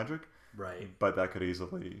perform magic. Right. But that could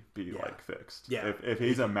easily be fixed. Yeah. If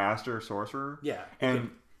he's a master sorcerer. Yeah.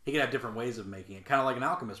 He could have different ways of making it, kind of like an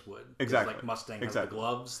alchemist would. Exactly. Like Mustang has the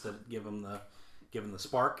gloves that give him the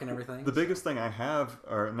spark and everything. The biggest thing I have,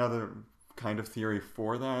 or another kind of theory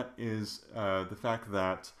for that, is the fact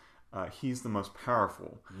that he's the most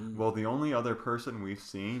powerful. Well, the only other person we've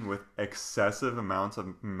seen with excessive amounts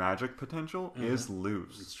of magic potential is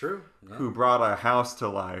Luz. It's true. Yeah. Who brought a house to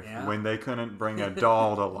life when they couldn't bring a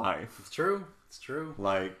doll to life. It's true. It's true.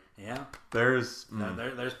 Like, there's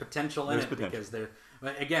potential in it because there.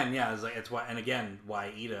 But again, it's why, and again,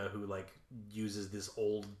 why Ida, who like uses this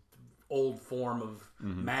old form of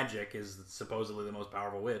magic, is supposedly the most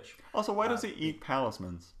powerful witch. Also, why does he eat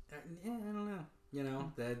talismans? I don't know. You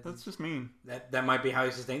know, that's just mean. That might be how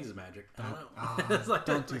he sustains his magic. I don't know. It's like,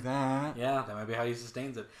 don't do that. Yeah, that might be how he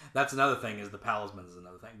sustains it. That's another thing. Is the talismans is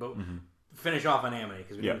another thing. But finish off on Amity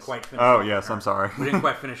because we didn't quite finish. Oh yes, I'm sorry. We didn't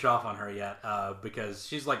quite finish off on her yet because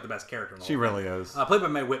she's like the best character in the whole She really is. Played by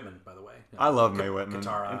Mae Whitman, by the way. I love Mae Whitman.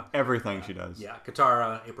 Katara, and everything she does. Yeah,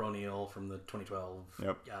 Katara, April O'Neil from the 2012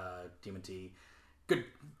 Demon T.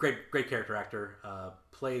 Great character actor.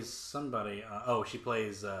 Plays somebody. She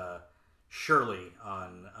plays Shirley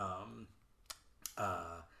on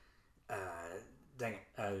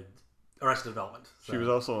Arrested Development. So, she was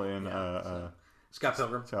also in Scott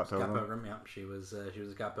Pilgrim. Scott Pilgrim. Yeah, she was a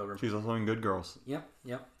Scott Pilgrim. She's also in Good Girls. Yep,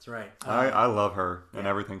 that's right. I love her and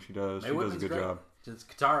everything she does. She does a good job. It's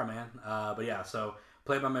Katara, man. But yeah, so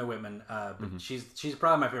played by Mae Whitman. But she's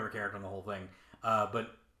probably my favorite character in the whole thing.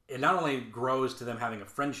 But it not only grows to them having a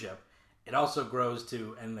friendship, it also grows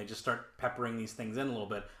to, and they just start peppering these things in a little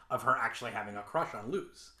bit, of her actually having a crush on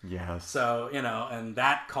Luz. Yes. So, and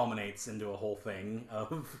that culminates into a whole thing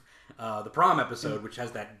of the prom episode, which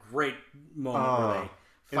has that great moment where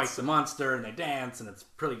they fight the monster and they dance, and it's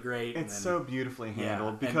pretty great. It's so beautifully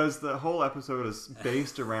handled because the whole episode is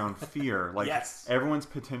based around fear. Like, everyone's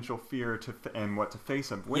potential fear and what to face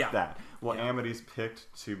them with that. Well, Amity's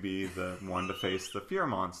picked to be the one to face the fear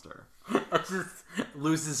monster. It's just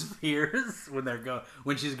Luz's fears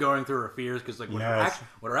when she's going through her fears, because like what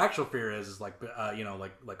her actual fear is like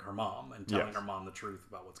like her mom and telling her mom the truth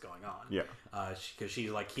about what's going on. Yeah, because she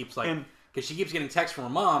like keeps like. Because she keeps getting texts from her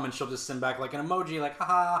mom, and she'll just send back like an emoji, like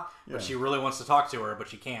haha. Yeah. But she really wants to talk to her, but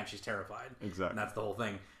she can't. She's terrified. Exactly, and that's the whole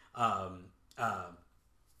thing. So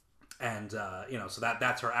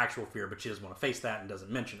that's her actual fear, but she doesn't want to face that and doesn't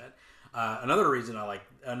mention it. Another reason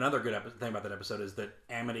another good thing about that episode is that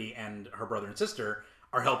Amity and her brother and sister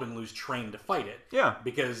are helping Luz train to fight it. Yeah,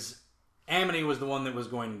 because Amity was the one that was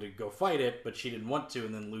going to go fight it, but she didn't want to,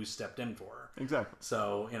 and then Luz stepped in for her. Exactly.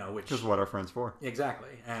 So, which is what our friends for. Exactly.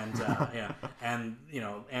 And, and,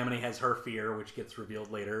 Amity has her fear, which gets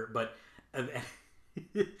revealed later, but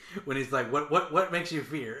when he's like, what makes you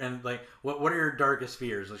fear? And like, what are your darkest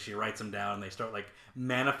fears? And she writes them down, and they start like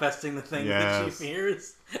manifesting the things that she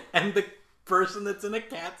fears. And the person that's in a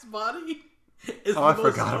cat's body is I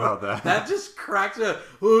forgot about that. That just cracks me up.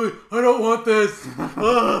 Oh, I don't want this.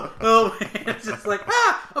 Oh, it's just like,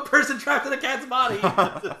 a person trapped in a cat's body.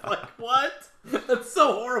 It's just like, what? That's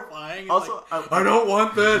so horrifying. It's also, like, I don't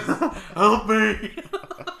want this. Help me.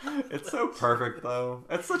 It's so perfect, though.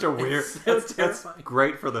 It's such a weird. It's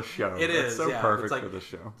great for the show. It is. It's so perfect for the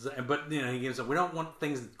show. But he gives up. We don't want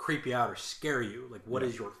things that creep you out or scare you. Like, what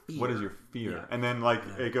is your fear? What is your fear? Yeah. And then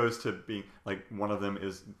it goes to being like one of them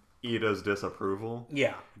is Ida's disapproval.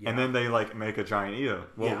 Yeah. And then they like make a giant Ida.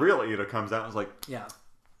 Well, real Ida comes out and is like,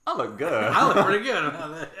 I look good. I look pretty good.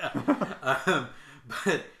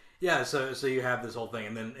 But yeah, so you have this whole thing,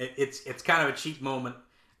 and then it's kind of a cheap moment.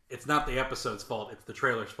 It's not the episode's fault; it's the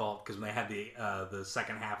trailer's fault, because when they had the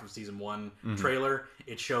second half of season 1 trailer,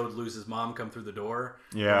 it showed Luz's mom come through the door,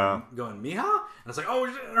 going Mija, and it's like, oh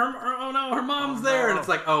no, her mom's there, and it's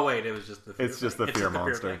like, oh wait, it was just the fear it's just the fear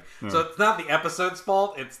monster. So it's not the episode's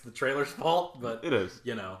fault; it's the trailer's fault. But it is,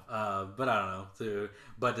 but I don't know.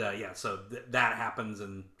 So that happens,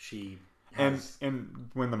 and she. And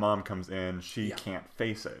when the mom comes in, she can't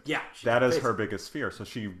face it. Yeah, that is her biggest fear. So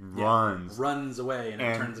she runs away, and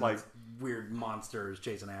it turns like weird monsters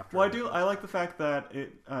chasing after Well, her. I like the fact that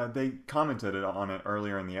they commented on it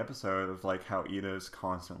earlier in the episode of like how Ida is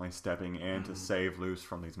constantly stepping in to save Luz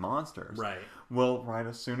from these monsters. Right. Well, right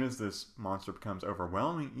as soon as this monster becomes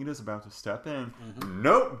overwhelming, Ida's about to step in.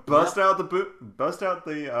 Nope, bust out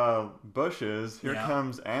the bushes. Here Yeah.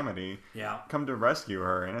 comes Amity. Yeah. Come to rescue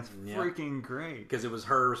her, and it's Yeah. freaking great. Because it was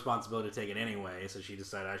her responsibility to take it anyway, so she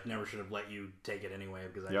decided I never should have let you take it anyway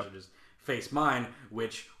because I Yep. should just face mine,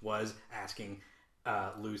 which was asking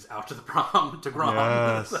Luz out to the prom to Grom.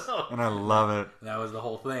 Yes, So and I love it. that was the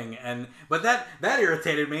whole thing, but that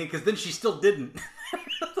irritated me because then she still didn't.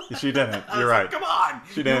 She didn't. I You're was right. like, come on,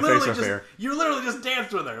 She didn't You face literally her just- fear. You literally just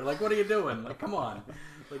danced with her. Like, what are you doing? Like, come on.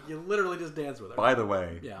 Like, you literally just danced with her. By the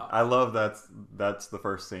way, Yeah. I love that's the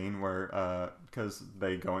first scene where because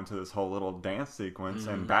they go into this whole little dance sequence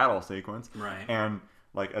and battle sequence, Right. And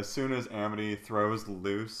like as soon as Amity throws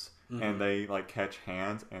Luz and they like catch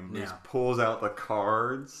hands and Luz Yeah. pulls out the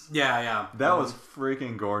cards, Yeah. that was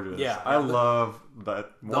freaking gorgeous. Yeah. I love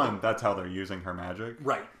that. One, that's how they're using her magic.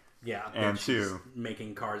 Right. Yeah. And she's two,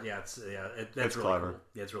 making cards. Yeah, that's it's really clever. cool.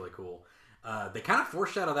 Yeah, it's really cool. They kind of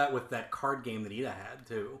foreshadow that with that card game that Ida had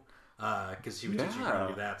too, because she was teaching her how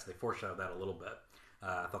to do that. So they foreshadowed that a little bit.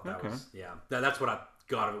 I thought that was that's what I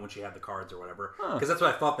got of it when she had the cards or whatever. Because that's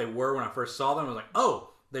what I thought they were when I first saw them. I was like, oh,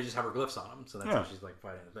 they just have her glyphs on them, so that's how she's like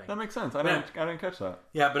fighting the thing. That makes sense. I didn't catch that.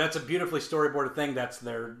 Yeah, but that's a beautifully storyboarded thing. That's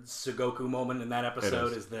their Sugoku moment in that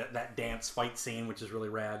episode. It Is that dance fight scene, which is really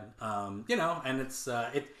rad. And it's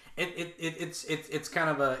it's kind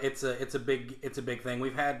of a big thing.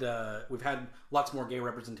 We've had lots more gay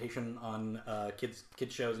representation on kids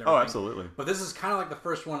shows and everything. Oh, absolutely. But this is kind of like the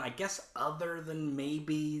first one, I guess, other than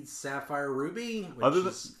maybe Sapphire Ruby, which Other than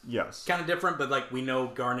is yes, kind of different. But like we know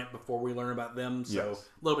Garnet before we learn about them, so Yes.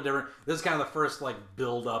 a little bit different. This is kind of the first like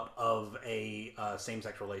build up of a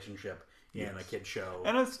same-sex relationship in a kid show,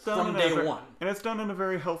 and it's done from in day a, one. and it's done in a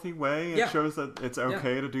very healthy way. It Yeah. shows that it's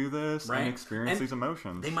okay to do this Right. and experience And these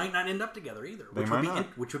emotions. They might not end up together either, They which might would be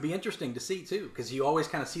not. which would be interesting to see too, because you always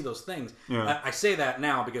kind of see those things. Yeah. I say that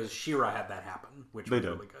now because She-Ra had that happen, which They was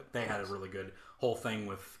did. really good. They had a really good whole thing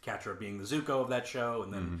with Catra being the Zuko of that show,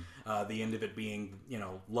 and then Mm-hmm. the end of it being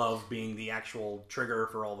love being the actual trigger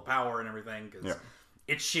for all the power and everything. Because Yeah.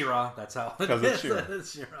 it's She-Ra. That's how. Because it's She-Ra.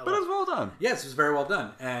 It's She-Ra. But it's well done. Yes, it was very well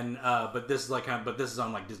done, and but this is like but this is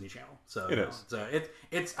on like Disney Channel, so It is. So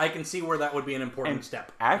it's I can see where that would be an important And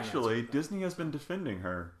step. actually, Disney has been defending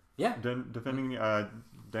her. Yeah. Defending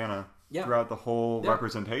Dana Yeah. throughout the whole Yeah.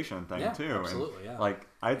 representation thing Yeah, too. absolutely, And, yeah. like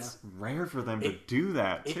it's rare for them to do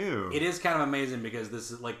that too. It is kind of amazing because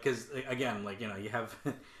this is like because again like you have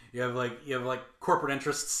you have like corporate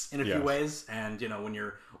interests in a few Yes. ways, and when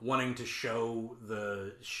you're wanting to show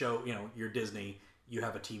your Disney, you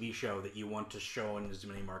have a TV show that you want to show in as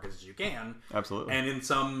many markets as you can. Absolutely. And in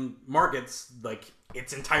some markets, like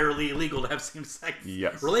it's entirely illegal to have same-sex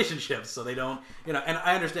Yes. relationships, so they don't. And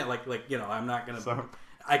I understand. Like I'm not gonna. So-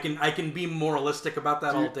 I can be moralistic about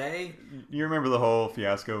that all day. You remember the whole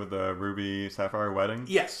fiasco with the Ruby Sapphire wedding?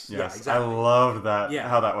 Yes. Yeah. Yes, Exactly. I loved that. Yeah.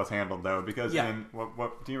 How that was handled though, because Yeah. in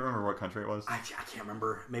what do you remember what country it was? I can't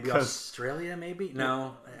remember. Maybe 'Cause- Australia. Maybe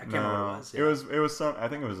no. I can't remember what it was. It was some. I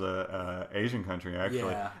think it was a Asian country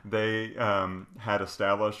actually. Yeah. They had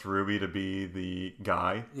established Ruby to be the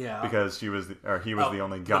guy. Yeah. Because he was the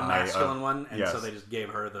only guy. the masculine one, and yes. so they just gave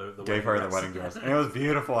her the Gave her the dress. wedding dress, and it was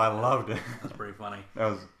beautiful. I loved it. That's pretty funny. That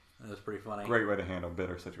was That was pretty funny. a great way to handle a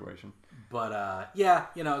bitter situation. But yeah,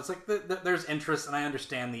 it's like there's interest, and I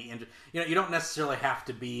understand the interest. You don't necessarily have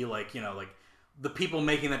to be like like the people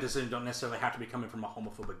making that decision don't necessarily have to be coming from a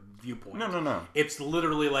homophobic viewpoint. No. It's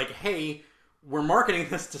literally like, hey, we're marketing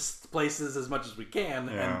this to places as much as we can,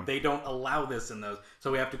 Yeah. and they don't allow this in those,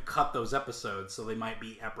 so we have to cut those episodes. So they might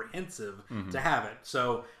be apprehensive to have it.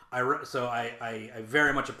 So I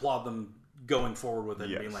very much applaud them going forward with it,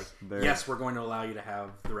 and being like, yes, we're going to allow you to have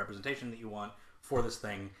the representation that you want for this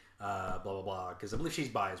thing, blah blah blah. Because I believe she's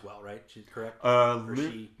bi as well, right? She's correct.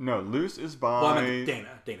 No, Luce is bi. Well, I mean Dana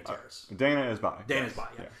Terrace. Dana is bi. Dana's yes. bi,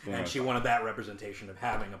 yeah. Dana And is she bi. wanted that representation of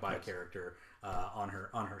having a bi character on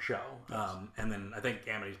her show. And then I think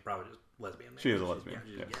Amity's probably just lesbian. Maybe. She is a lesbian,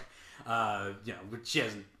 She's yes. gay. But she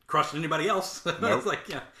hasn't crushed anybody else. Nope. It's like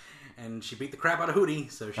and she beat the crap out of Hootie,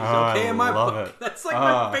 so she's I okay in my love book. it. That's like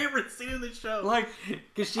my favorite scene in the show. Like,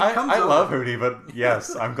 because she I comes over. love Hootie, but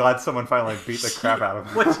yes, I'm glad someone finally beat the crap out of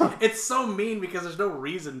him. Which, it's so mean because there's no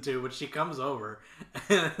reason to, but she comes over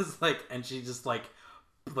and it's like, and she just like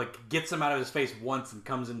gets him out of his face once and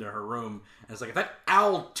comes into her room and it's like, if that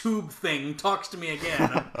owl tube thing talks to me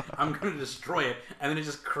again, I'm going to destroy it. And then it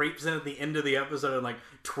just creeps in at the end of the episode and like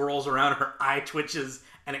twirls around, her eye twitches,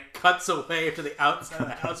 and it cuts away to the outside of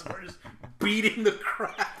the house where it's beating the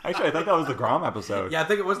crap. Actually, I think that was the Grom episode. Yeah, I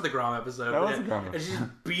think it was the Grom episode. That was the Grom And she's episode.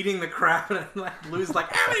 just beating the crap, and like Lou's like,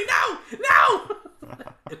 Abby, no!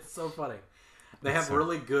 It's so funny. They have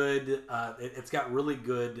really good. It's got really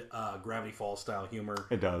good Gravity Falls style humor.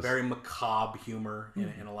 It does. Very macabre humor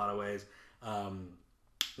in a lot of ways.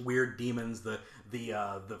 Weird demons. The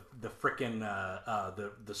frickin'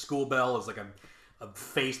 the school bell is like a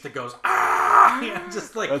face that goes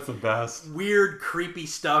just like That's the best. weird creepy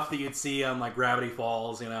stuff that you'd see on like Gravity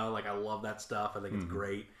Falls. Like I love that stuff. I think it's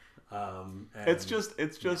great. And It's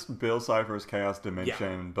just Bill Cipher's Chaos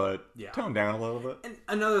Dimension, but toned down a little bit. And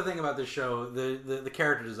another thing about this show, the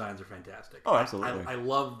character designs are fantastic. Oh, absolutely. I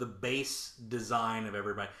love the base design of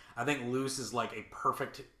everybody. I think Luce is like a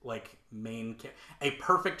perfect a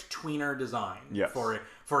perfect tweener design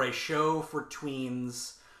for a show for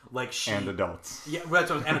tweens. Like And adults. Yeah, well, that's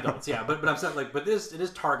what, and adults. Yeah, but I'm saying it is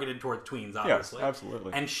targeted towards tweens, obviously. Yes,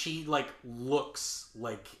 absolutely. And she looks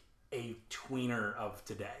like a tweener of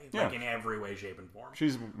today, like in every way, shape, and form.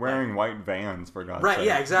 She's wearing white Vans, for God's Right? sake.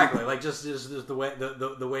 Yeah, exactly. Like just the way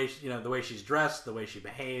the way the way she's dressed, the way she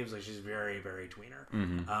behaves, like she's very very tweener.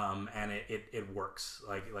 And it works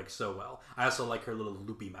like so well. I also like her little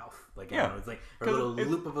loopy mouth. It's like her little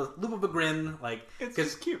loop of a grin. Like It's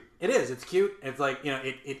just cute. It is. It's cute. It's like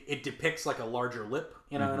it depicts like a larger lip,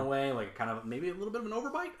 in a way, like kind of maybe a little bit of an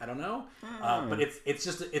overbite. I don't know, but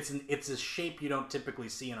it's a shape you don't typically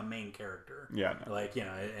see in a main character. Yeah, no.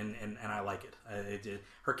 And I like it.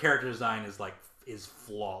 Her character design is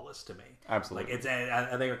flawless to me. Absolutely. I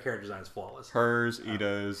think her character design is flawless. Hers,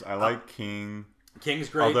 Ida's. I like King. King's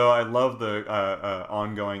great. Although I love the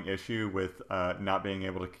ongoing issue with not being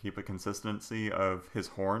able to keep a consistency of his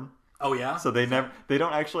horn. Oh yeah. So they don't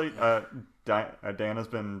actually. Dana's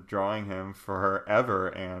been drawing him forever,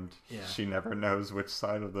 and she never knows which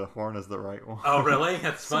side of the horn is the right one. Oh really?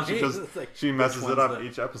 That's funny. She messes it up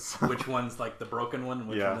each episode. Which one's like the broken one?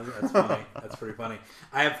 Which Yeah. one is it? That's funny. That's pretty funny.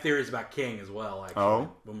 I have theories about King as well. Actually,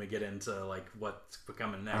 when we get into like what's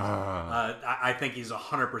coming next, I think he's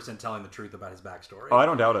 100% telling the truth about his backstory. Oh, I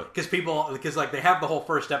don't doubt it. Because like they have the whole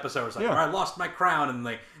first episode. It's like, I lost my crown,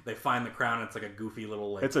 and they find the crown. And it's like a goofy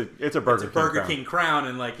little like It's a Burger King crown,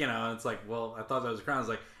 and it's like, well, I thought that was a crown. It's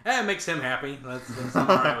like, it makes him happy. That's I'm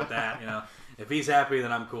all right with that. If he's happy, then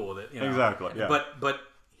I'm cool with it. Exactly. Yeah. But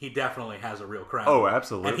he definitely has a real crown. Oh,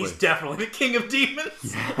 absolutely. And he's definitely the king of demons.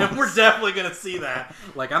 Yes. And we're definitely gonna see that.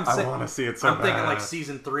 Like I want to see it so I'm thinking bad. like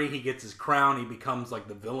season 3, he gets his crown. He becomes like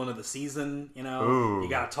the villain of the season. Ooh. You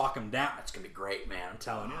got to talk him down. It's gonna be great, man. I'm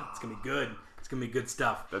telling you, it's gonna be good. It's gonna be good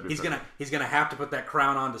stuff. He's gonna have to put that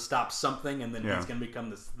crown on to stop something, and then he's gonna become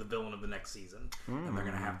the villain of the next season. And they're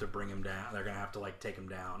gonna have to bring him down. They're gonna have to like take him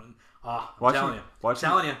down. And I'm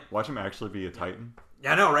telling you, watch him actually be a Titan.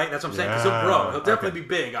 Yeah, I know, right? That's what I'm saying. Because he'll grow. He'll definitely Okay. be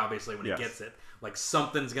big, obviously, when he gets it. Like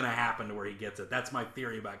something's gonna happen to where he gets it. That's my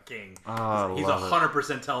theory about King. He's love it.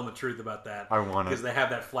 100% telling the truth about that. I want it. Because they have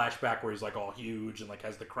that flashback where he's like all huge and like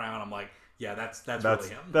has the crown. I'm like, yeah, that's really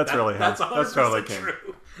him. That's really him. That's 100% That's totally King.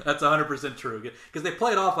 true. That's 100% true. Because they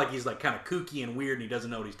play it off like he's like kind of kooky and weird and he doesn't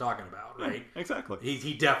know what he's talking about, right? Exactly.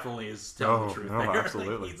 He definitely is telling the truth. No, there.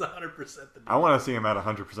 absolutely. Like, he's 100% the dude. I want to see him at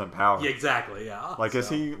 100% power. Yeah, exactly. Yeah. Like, is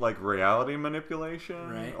he like reality manipulation,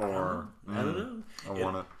 right? or I don't know. I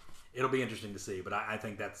want it. It'll be interesting to see, but I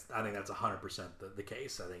think that's 100% the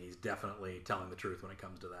case. I think he's definitely telling the truth when it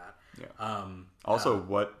comes to that. Yeah. Also,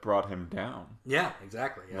 what brought him down? Yeah,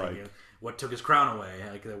 exactly. Yeah, Like- what took his crown away?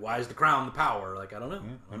 Like, why is the crown the power? Like, I don't know.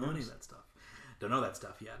 I don't know knows? any of that stuff. Don't know that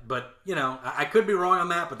stuff yet. But I could be wrong on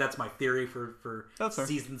that. But that's my theory for That's fair.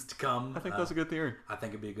 seasons to come. I think that's a good theory. I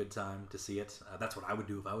think it'd be a good time to see it. That's what I would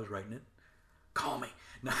do if I was writing it. Call me.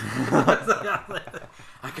 No.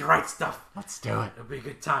 I can write stuff. Let's do it. It'll be a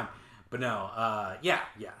good time. But no, yeah.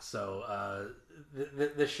 So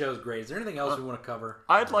this show's great. Is there anything else we want to cover?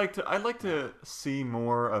 I'd like to see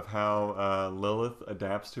more of how Lilith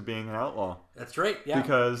adapts to being an outlaw. That's right. Yeah.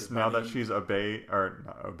 Because now that she's not obeyed,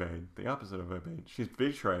 the opposite of obeyed, she's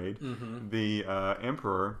betrayed the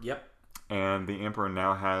Emperor. Yep. And the Emperor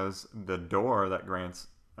now has the door that grants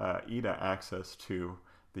Ida access to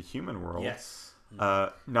the human world. Yes.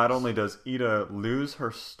 Not only does Ida lose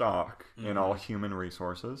her stock in all human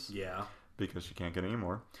resources, Yeah. because she can't get any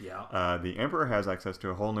more. Yeah. The Emperor has access to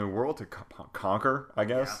a whole new world to conquer, I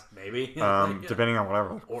guess. Yeah, maybe. Depending on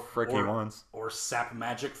whatever he wants. Or sap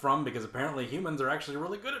magic from, because apparently humans are actually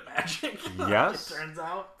really good at magic. Yes. It turns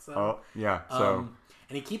out. So. Oh, yeah. So,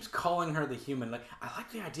 and he keeps calling her the human. Like, I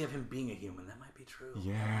like the idea of him being a human. That might be true.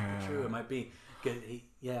 yeah. It might be true. It might be. 'Cause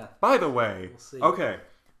yeah. By the way, We'll see. okay.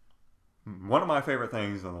 one of my favorite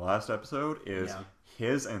things in the last episode is Yeah.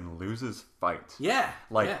 his and Luz's fight. Yeah.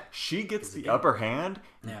 Like, yeah. she gets the again- upper hand,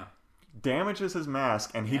 Yeah. damages his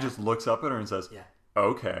mask, and he just looks up at her and says, Yeah.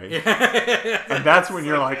 okay. And that's when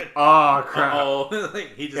you're like, oh, crap. Oh,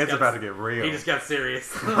 he just It's about to get real. He just got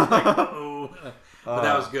serious. Like, oh. But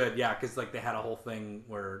that was good, yeah, because like they had a whole thing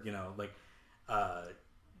where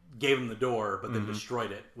gave him the door, but then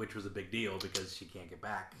destroyed it, which was a big deal because she can't get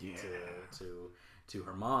back to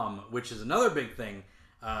her mom, which is another big thing.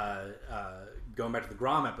 Going back to the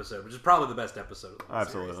Grom episode, which is probably the best episode of the whole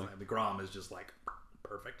Absolutely. series. The Grom is just like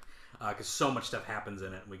perfect because so much stuff happens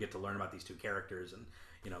in it, and we get to learn about these two characters and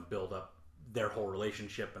build up their whole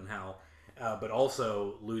relationship and how, but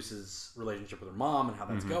also Luce's relationship with her mom and how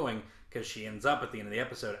that's going. Because she ends up at the end of the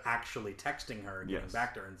episode actually texting her and getting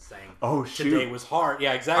back to her and saying, Oh, shoot. today was hard.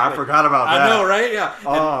 Yeah, exactly. I forgot about that. I know, right? Yeah.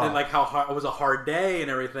 Oh. And like how hard, it was a hard day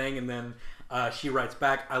and everything. And then she writes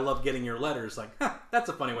back, I love getting your letters. Like, that's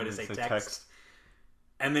a funny way to say It's a text.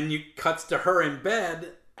 And then you cuts to her in bed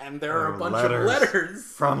and there are a bunch letters. of letters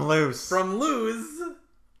From Luz. from Luz.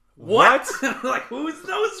 What? Like, who's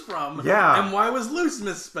those from? Yeah. And why was Luce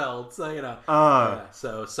misspelled? So, yeah,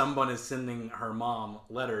 so someone is sending her mom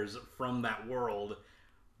letters from that world,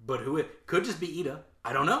 but who it could just be Ida.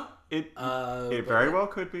 I don't know. It But very well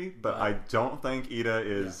could be, but I don't think Ida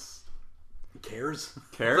cares.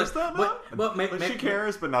 cares Like, that much. but Like, she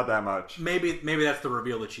cares, but not that much. Maybe that's the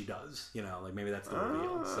reveal that she does. Like maybe that's the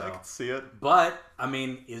reveal. So, I can see it. but I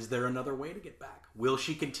mean, is there another way to get back? Will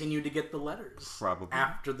she continue to get the letters? Probably.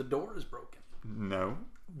 After the door is broken. No.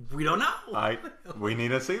 We don't know. We need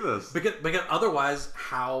to see this. Because otherwise,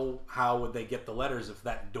 how would they get the letters if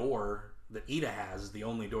that door that Ida has is the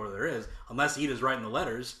only door there is? Unless Ida's writing the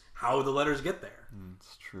letters, how would the letters get there?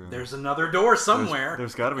 It's true. There's another door somewhere.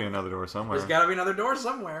 There's got to be another door somewhere. There's got to be another door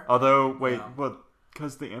somewhere. Although, wait,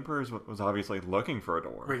 because the Emperor was obviously looking for a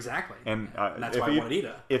door. Exactly. And that's why I wanted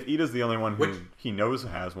Ida. If Ida's the only one who he knows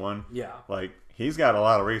has one, Yeah. like, he's got a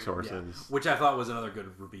lot of resources. Which I thought was another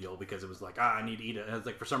good reveal because it was like, I need Ida. And it's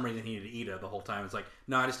like, for some reason, he needed Ida the whole time. It's like,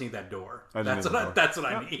 no, I just need that door. That's what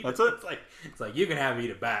I need. That's it. It's like, you can have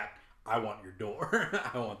Ida back. I want your door.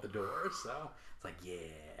 I want the door. So it's like, yeah.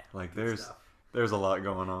 Like, good stuff. there's a lot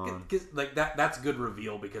going on. Cause, like that's good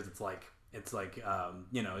reveal because it's like it's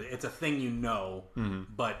a thing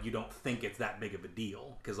but you don't think it's that big of a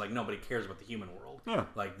deal because like nobody cares about the human world. Yeah,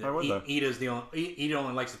 like why would they? Ida's Ida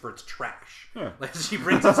only likes it for its trash. Yeah, like she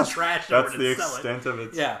brings its trash over that's to the sell extent it. of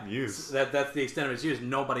its use. That's the extent of its use.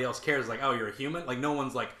 Nobody else cares. Like, oh, you're a human. Like no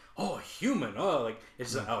one's like, oh, a human. Oh, like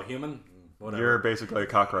it's just, oh, human. Whatever. You're basically a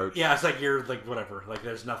cockroach. Yeah, it's like you're like whatever. Like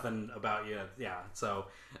there's nothing about you. Yeah. So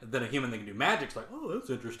then a human that can do magic's like, oh, that's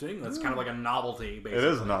interesting. That's kind of like a novelty. Basically, It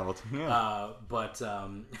is a novelty. Yeah. But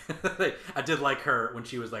I did like her when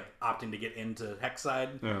she was like opting to get into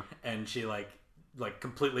Hexside, and she like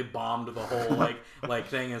completely bombed the whole like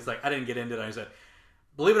thing. It's like I didn't get into it. I said,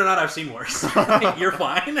 believe it or not, I've seen worse. You're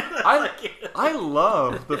fine. I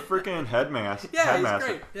love the freaking headmaster. Yeah, he's headmaster.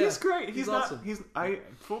 great. Yeah. He's great. He's not. awesome. I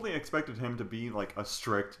fully expected him to be like a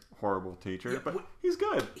strict, horrible teacher, but he's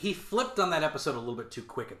good. He flipped on that episode a little bit too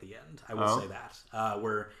quick at the end. I will say that,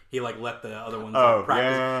 where he like let the other ones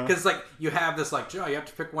practice because like you have this like Joe, you have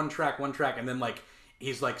to pick one track, and then like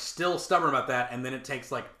he's like still stubborn about that, and then it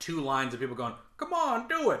takes like 2 lines of people going, come on,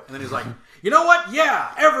 do it. And then he's like, you know what?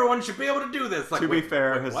 Yeah, everyone should be able to do this. Like, To be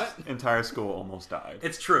fair, his what? entire school almost died.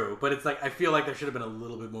 It's true, but it's like I feel like there should have been a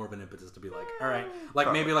little bit more of an impetus to be like, all right,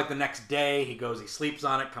 like maybe like the next day he goes, he sleeps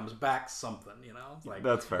on it, comes back, something, It's like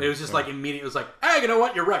That's fair. It was just like immediate. It was like, hey, you know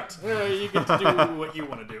what? You're right. You get to do what you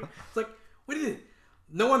want to do. It's like, what did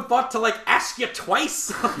no one thought to like ask you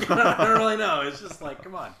twice? I don't really know. It's just like,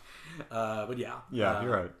 come on. But yeah, Yeah,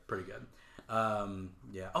 you're right. Pretty good.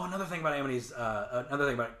 Yeah. Oh, another thing about Amity's, another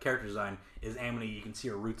thing about character design is Amity. You can see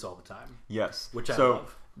her roots all the time. Yes. Which I so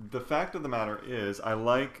love. The fact of the matter is, I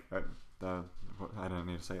like. I didn't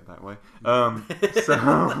need to say it that way. So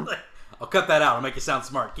I'll cut that out. I'll make you sound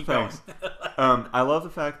smart. Keep thanks. going. I love the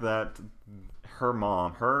fact that her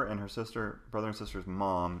and her brother and sister's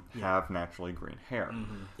mom have naturally green hair.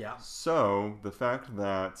 Yeah. So the fact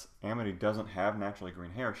that Amity doesn't have naturally green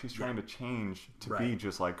hair, she's trying to change to be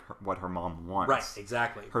just like what her mom wants. Right.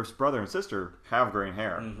 Exactly. Her brother and sister have green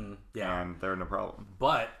hair. Yeah. And they're no problem.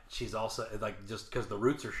 But she's also like just because the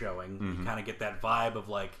roots are showing, you kind of get that vibe of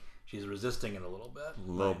like she's resisting it a little bit.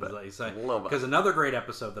 A little bit. Because another great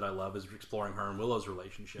episode that I love is exploring her and Willow's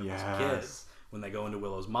relationship as kids when they go into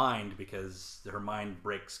Willow's mind because her mind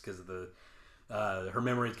breaks because of the her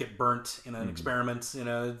memories get burnt in an experiment.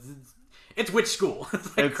 It's witch school.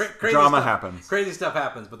 It's like crazy drama stuff. happens. Crazy stuff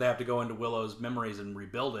happens, but they have to go into Willow's memories and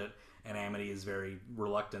rebuild it. and Amity is very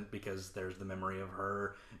reluctant because there's the memory of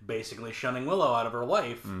her basically shunning Willow out of her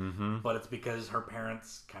life, but it's because her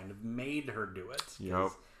parents kind of made her do it. Yep.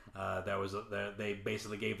 They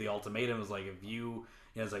basically gave the ultimatum. It was like, if you,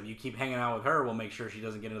 it's like, you keep hanging out with her, we'll make sure she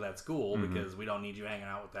doesn't get into that school because we don't need you hanging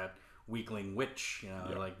out with that weakling witch.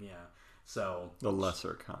 So The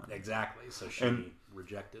lesser kind. exactly. So she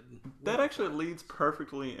rejected. That actually leads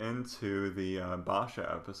perfectly into the Basha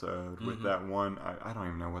episode with that one. I don't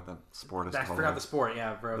even know what that sport is I called. forgot the sport.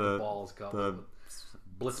 Yeah, I forgot what the ball is called. The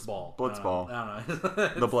Blitzball. Blitzball. I don't know.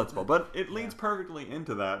 The Blitzball. But it leads perfectly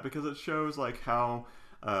into that because it shows like how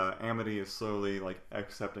Amity is slowly like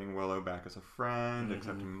accepting Willow back as a friend,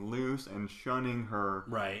 accepting Luce, and shunning her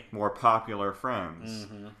more popular friends.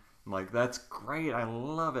 Like, that's great. I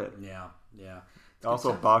love it. Yeah.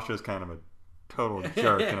 Also, Basha's kind of a total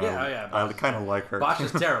jerk. And I kind of like her.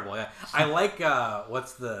 Basha's terrible. Yeah, I like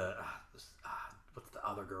what's the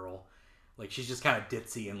other girl? Like, she's just kind of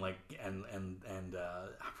ditzy and like and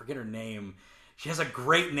I forget her name. She has a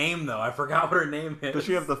great name though. I forgot what her name is. Does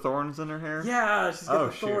she have the thorns in her hair? Yeah, she's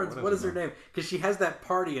got the thorns. Shoot. What is her name? Because she has that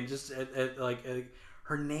party and just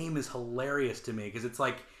her name is hilarious to me because it's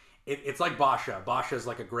like. It's like Basha. Basha is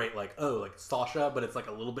like a great like Sasha, but it's like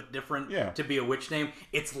a little bit different to be a witch name.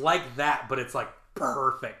 It's like that, but it's like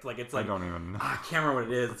perfect. Like it's like I don't even know. I can't remember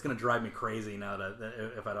what it is. It's gonna drive me crazy now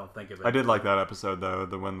if I don't think of it. I did like that episode though,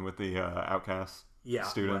 the one with the outcast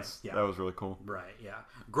students. Right, yeah. That was really cool. Right? Yeah.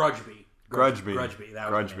 Grudgeby.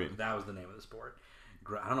 That was the name of the sport.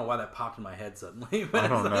 I don't know why that popped in my head suddenly. But I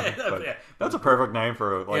don't know. But that's a perfect name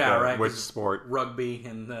for a witch sport. Rugby,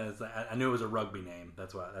 and I knew it was a rugby name.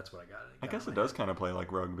 That's what I got. I guess it does kind of play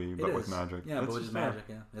like rugby, but with magic. Yeah, but with just magic.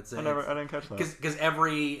 Yeah, I didn't catch that. Because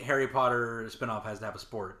every Harry Potter spinoff has to have a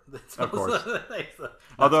sport. Of course.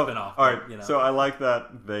 Although, spinoff, all right. So I like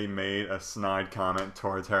that they made a snide comment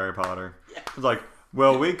towards Harry Potter. Yeah. It's like,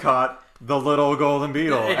 well, we caught the little golden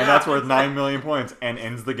beetle, and that's worth 9 million points, and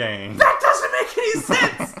ends the game. That doesn't make any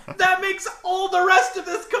sense. That makes all the rest of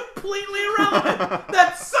this completely irrelevant.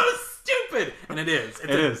 That's so stupid. And it is.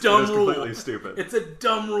 It's a dumb rule. Completely stupid. It's a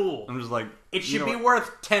dumb rule. I'm just like, it should be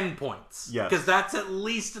worth 10 points. Yes. Because that's at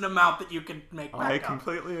least an amount that you can make back I up.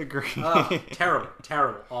 completely agree.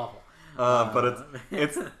 Terrible, awful. But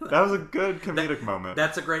that was a good comedic moment.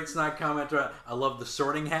 That's a great snide comment. I love the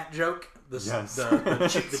sorting hat joke. The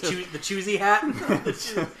choosy hat.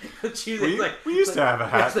 The choosy. We used to have a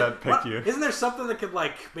hat that picked you. Isn't there something that could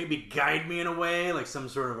like maybe guide me in a way, like some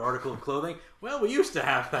sort of article of clothing? Well, we used to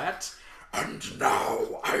have that, and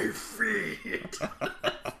now I feed.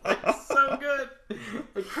 It's so good.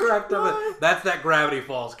 It cracked up. That's that Gravity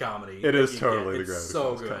Falls comedy. It is totally the Gravity so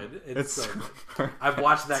Falls good. comedy. It's so good. I've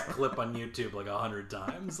watched that clip on YouTube like 100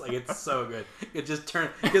 times. Like, it's so good. It just turned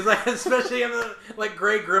because like especially in like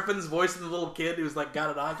Grey Griffin's voice and the little kid who's like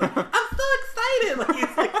got it on. It's like, I'm so excited. Like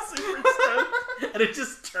he's like super stoked, and it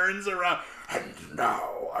just turns around. And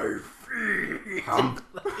now I feed.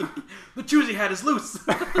 The choosy hat is loose.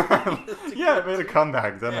 Yeah, it made a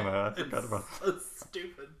comeback, didn't it? I forgot about that. So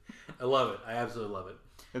stupid. I love it. I absolutely love it.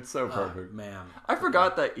 It's so perfect. Man. I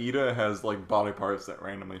forgot that Ida has like body parts that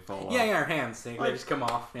randomly fall off. Yeah, her hands. They just come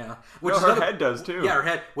off. Yeah. Her head does too. Yeah, her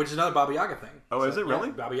head, which is another Baba Yaga thing. Oh, is it really?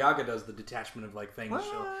 Yeah, Baba Yaga does the detachment of like things.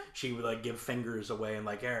 She would like give fingers away and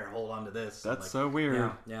like, here, hold on to this. That's like, so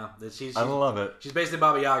weird. Yeah. I love it. She's basically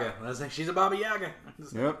Baba Yaga. I was like, she's a Baba Yaga.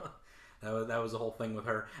 Yep. That was the whole thing with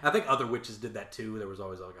her. I think other witches did that too. There was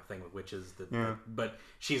always like a thing with witches but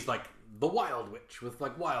she's like the wild witch with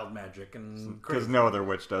like wild magic and because no other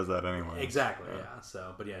witch does that anyway. Exactly. Yeah.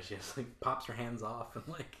 So, but yeah, she just like pops her hands off and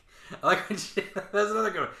like I like when that's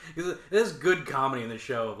another good one. Because there's good comedy in the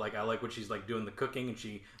show. Of like I like when she's like doing the cooking and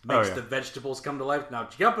she makes the vegetables come to life. Now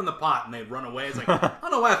jump in the pot and they run away. It's like I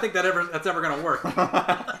don't know why I think that's ever gonna work.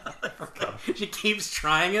 She keeps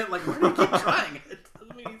trying it. Like why do you keep trying it?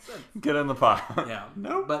 Doesn't make any sense. Get in the pot. Yeah.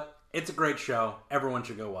 Nope. But it's a great show. Everyone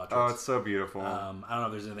should go watch it. Oh, it's so beautiful. I don't know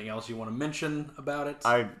if there's anything else you want to mention about it.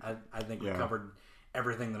 I think we covered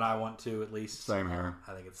everything that I want to, at least. Same here.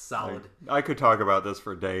 I think it's solid. I could talk about this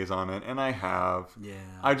for days on it, and I have. Yeah.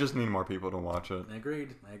 I just need more people to watch it.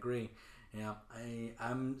 Agreed. I agree. Yeah.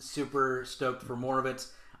 I'm super stoked for more of it.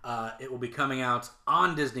 It will be coming out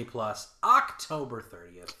on Disney Plus October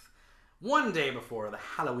 30th. One day before the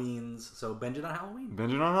Halloweens, so binge it on Halloween.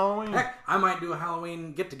 Binge it on Halloween. Heck, I might do a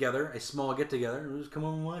Halloween get-together, a small get-together, and just come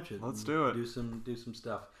over and watch it. Let's do it. Do some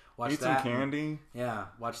stuff. Watch Eat that. some candy. Yeah,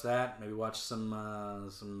 watch that. Maybe watch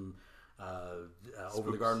some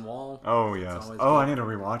Over the Garden Wall. Oh It's yes. always Oh, I good. need to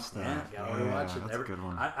rewatch that. Yeah, gotta rewatch it. That's a good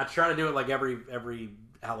one. I try to do it like every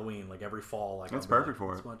Halloween, like every fall. Like That's I'll be perfect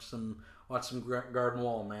for it. Watch some Garden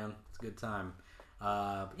Wall, man. It's a good time.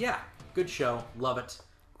 Yeah, good show. Love it.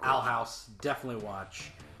 Owl House, definitely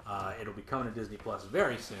watch. It'll be coming to Disney Plus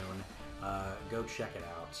very soon. Go check it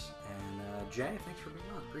out. And Jay, thanks for being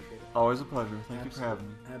on. Appreciate it. Always a pleasure. Thank you for having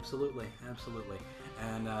me. Absolutely.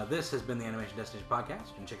 And this has been the Animation Destination Podcast.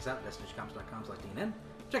 You can check us out at destinationcomics.com/DNN.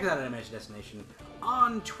 Check us out at Animation Destination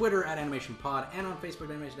on Twitter at Animation Pod and on Facebook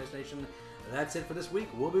at Animation Destination. That's it for this week.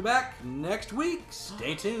 We'll be back next week.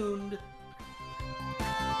 Stay tuned.